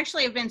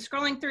actually have been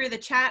scrolling through the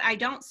chat. I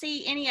don't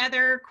see any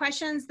other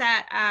questions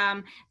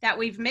that that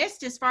we've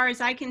missed, as far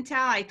as I can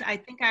tell. I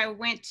think I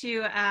went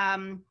to.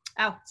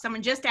 Oh,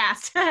 someone just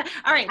asked. All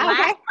right,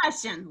 Okay.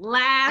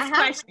 last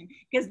question,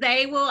 because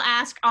they will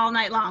ask all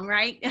night long,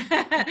 right?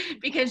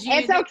 Because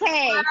it's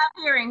okay. love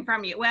hearing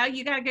from you. Well,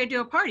 you got to go do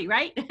a party,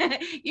 right?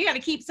 You got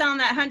to keep selling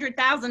that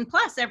 100,000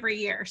 plus every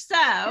year.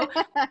 So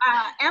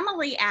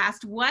Emily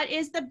asked, what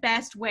is the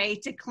best way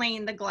to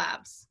clean the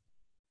gloves?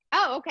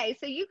 Oh, okay.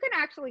 So you can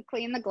actually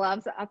clean the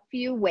gloves a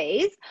few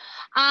ways.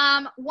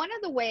 One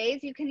of the ways,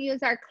 you can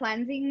use our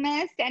cleansing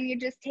mist, and you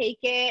just take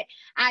it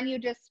and you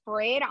just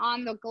spray it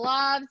on the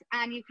gloves,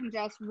 and you can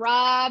just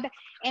rub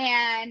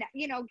and,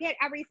 get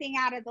everything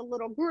out of the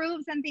little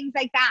grooves and things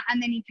like that.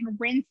 And then you can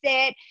rinse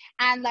it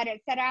and let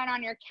it sit out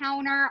on your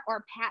counter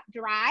or pat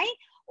dry,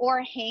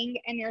 or hang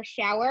in your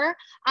shower.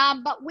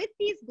 But with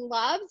these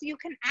gloves, you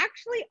can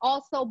actually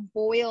also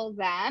boil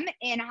them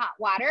in hot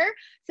water.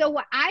 So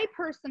what I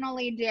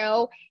personally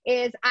do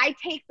is I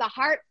take the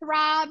heart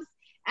throbs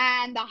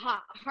and the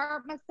hot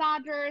heart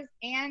massagers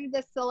and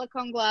the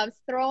silicone gloves,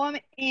 throw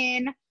them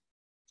in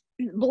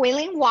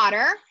boiling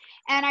water,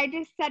 and I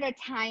just set a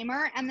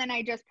timer, and then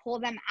I just pull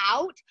them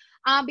out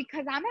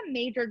because I'm a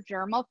major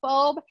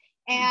germaphobe.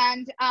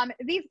 And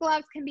these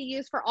gloves can be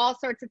used for all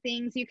sorts of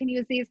things. You can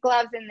use these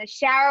gloves in the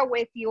shower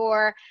with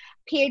your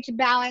pH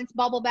Balance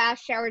Bubble Bath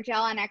Shower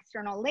Gel and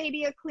External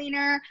Labia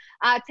Cleaner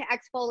to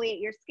exfoliate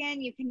your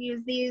skin. You can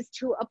use these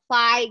to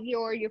apply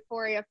your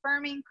Euphoria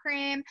Firming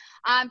Cream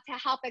to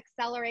help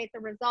accelerate the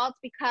results,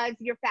 because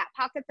your fat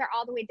pockets are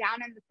all the way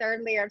down in the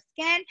third layer of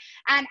skin.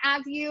 And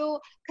as you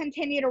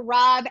continue to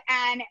rub,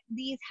 and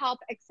these help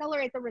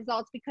accelerate the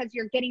results because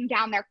you're getting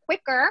down there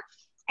quicker,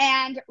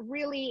 and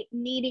really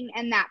needing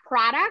in that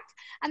product.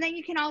 And then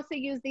you can also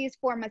use these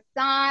for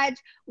massage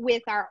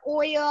with our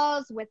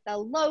oils, with the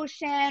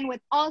lotion, with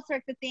all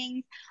sorts of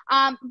things.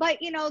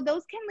 But you know,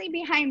 those can leave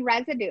behind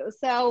residue.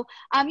 So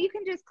you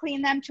can just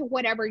clean them to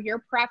whatever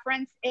your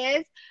preference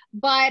is.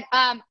 But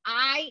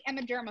I am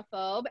a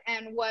germaphobe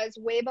and was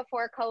way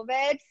before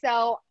COVID.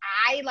 So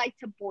I like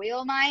to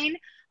boil mine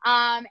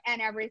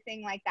and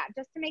everything like that,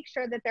 just to make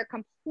sure that they're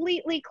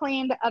completely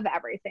cleaned of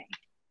everything.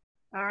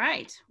 All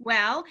right.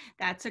 Well,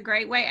 that's a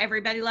great way.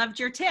 Everybody loved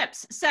your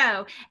tips.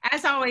 So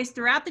as always,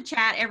 throughout the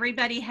chat,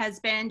 everybody has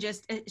been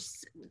just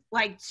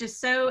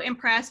so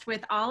impressed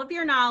with all of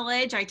your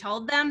knowledge. I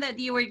told them that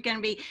you were going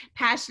to be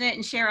passionate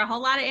and share a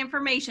whole lot of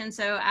information.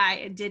 So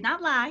I did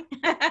not lie.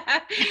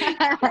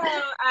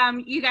 So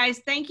you guys,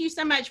 thank you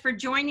so much for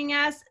joining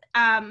us.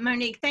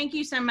 Monique, thank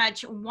you so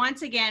much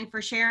once again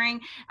for sharing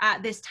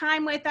this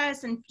time with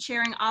us and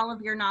sharing all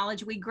of your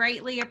knowledge. We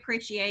greatly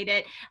appreciate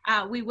it.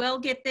 We will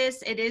get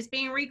this. It is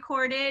being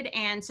recorded,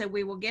 and so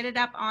we will get it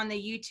up on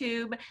the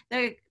YouTube,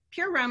 the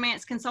Pure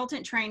Romance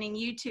Consultant Training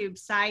YouTube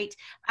site,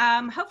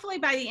 hopefully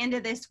by the end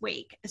of this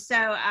week.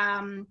 So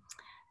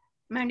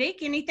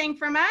Monique, anything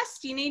from us?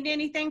 Do you need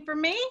anything from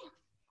me?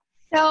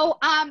 So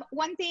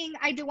one thing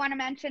I do want to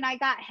mention, I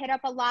got hit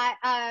up a lot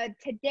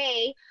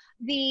today.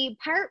 The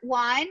part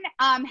 1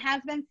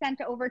 has been sent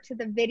over to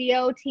the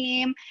video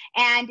team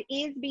and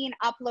is being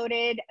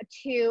uploaded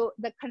to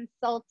the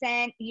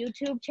consultant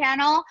YouTube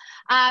channel.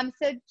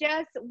 So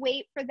just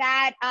wait for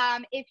that.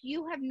 If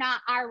you have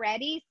not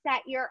already,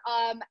 set your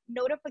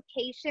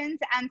notifications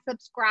and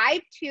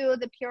subscribe to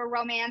the Pure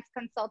Romance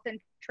Consultant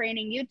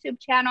Training YouTube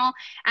channel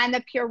and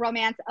the Pure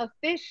Romance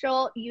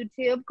official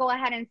YouTube. Go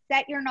ahead and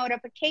set your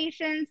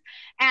notifications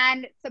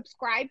and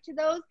subscribe to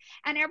those.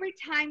 And every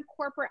time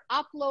corporate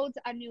uploads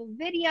a new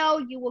video,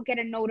 you will get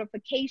a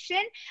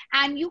notification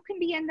and you can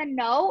be in the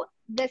know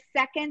the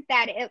second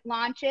that it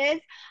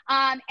launches.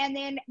 And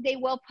then they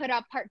will put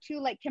up part 2,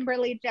 like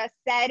Kimberly just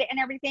said, and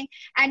everything.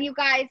 And you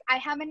guys, I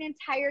have an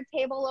entire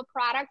table of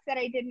products that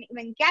I didn't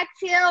even get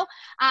to.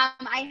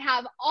 I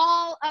have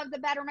all of the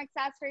bedroom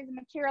accessories and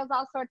materials,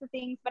 all sorts of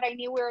things, but I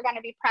knew we were going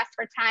to be pressed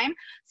for time.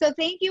 So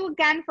thank you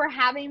again for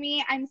having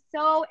me. I'm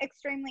so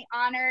extremely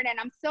honored and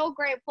I'm so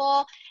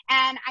grateful.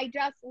 And I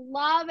just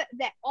love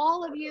that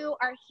all of you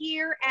are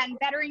here and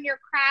bettering your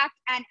craft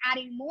and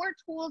adding more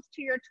tools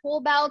to your tool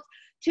belt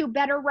to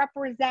better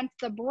represent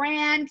the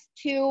brand,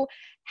 to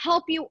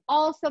help you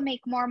also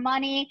make more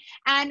money.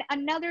 And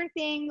another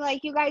thing, like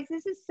you guys,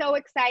 this is so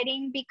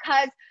exciting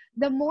because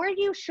the more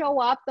you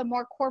show up, the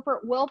more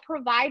corporate will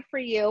provide for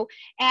you.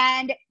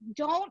 And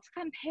don't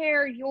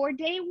compare your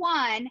day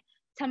 1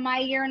 to my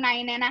year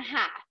 9.5.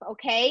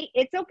 Okay,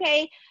 it's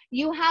okay.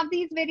 You have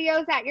these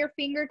videos at your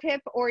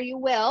fingertip, or you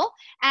will,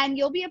 and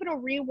you'll be able to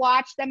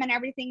rewatch them and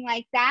everything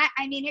like that.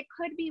 I mean, it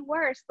could be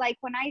worse. Like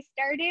when I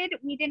started,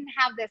 we didn't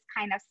have this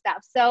kind of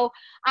stuff. So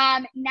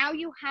now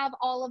you have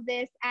all of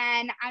this,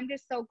 and I'm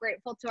just so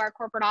grateful to our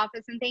corporate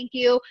office. And thank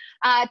you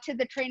to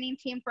the training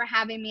team for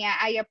having me.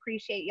 I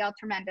appreciate y'all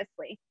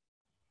tremendously.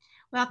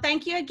 Well,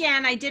 thank you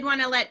again. I did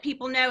want to let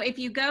people know, if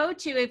you go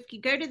to the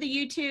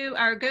YouTube,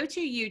 or go to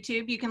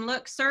YouTube, you can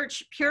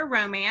search Pure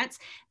Romance.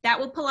 That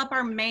will pull up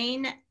our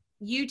main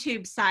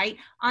YouTube site.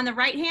 On the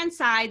right-hand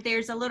side,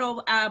 there's a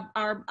little,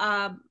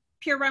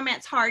 Pure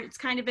Romance heart. It's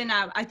kind of in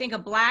I think a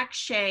black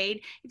shade.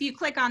 If you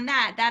click on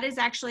that, that is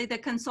actually the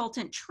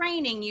consultant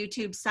training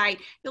YouTube site.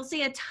 You'll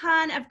see a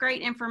ton of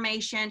great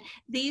information.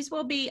 These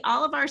will be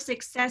all of our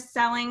success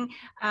selling,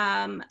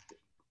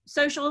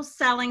 social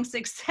selling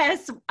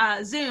success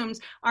Zooms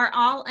are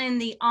all in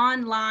the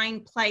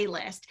online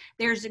playlist.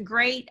 There's a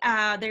great,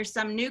 there's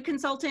some new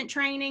consultant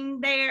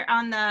training there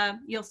on the,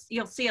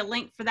 you'll see a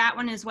link for that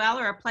one as well,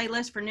 or a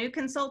playlist for new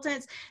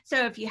consultants.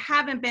 So if you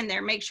haven't been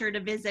there, make sure to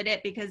visit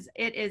it because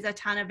it is a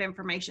ton of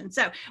information.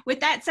 So with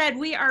that said,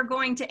 we are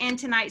going to end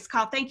tonight's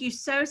call. Thank you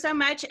so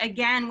much.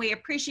 Again, we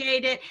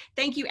appreciate it.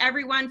 Thank you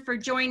everyone for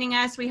joining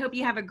us. We hope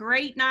you have a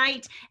great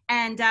night,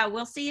 and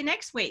we'll see you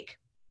next week.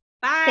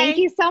 Bye. Thank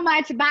you so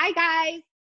much. Bye, guys.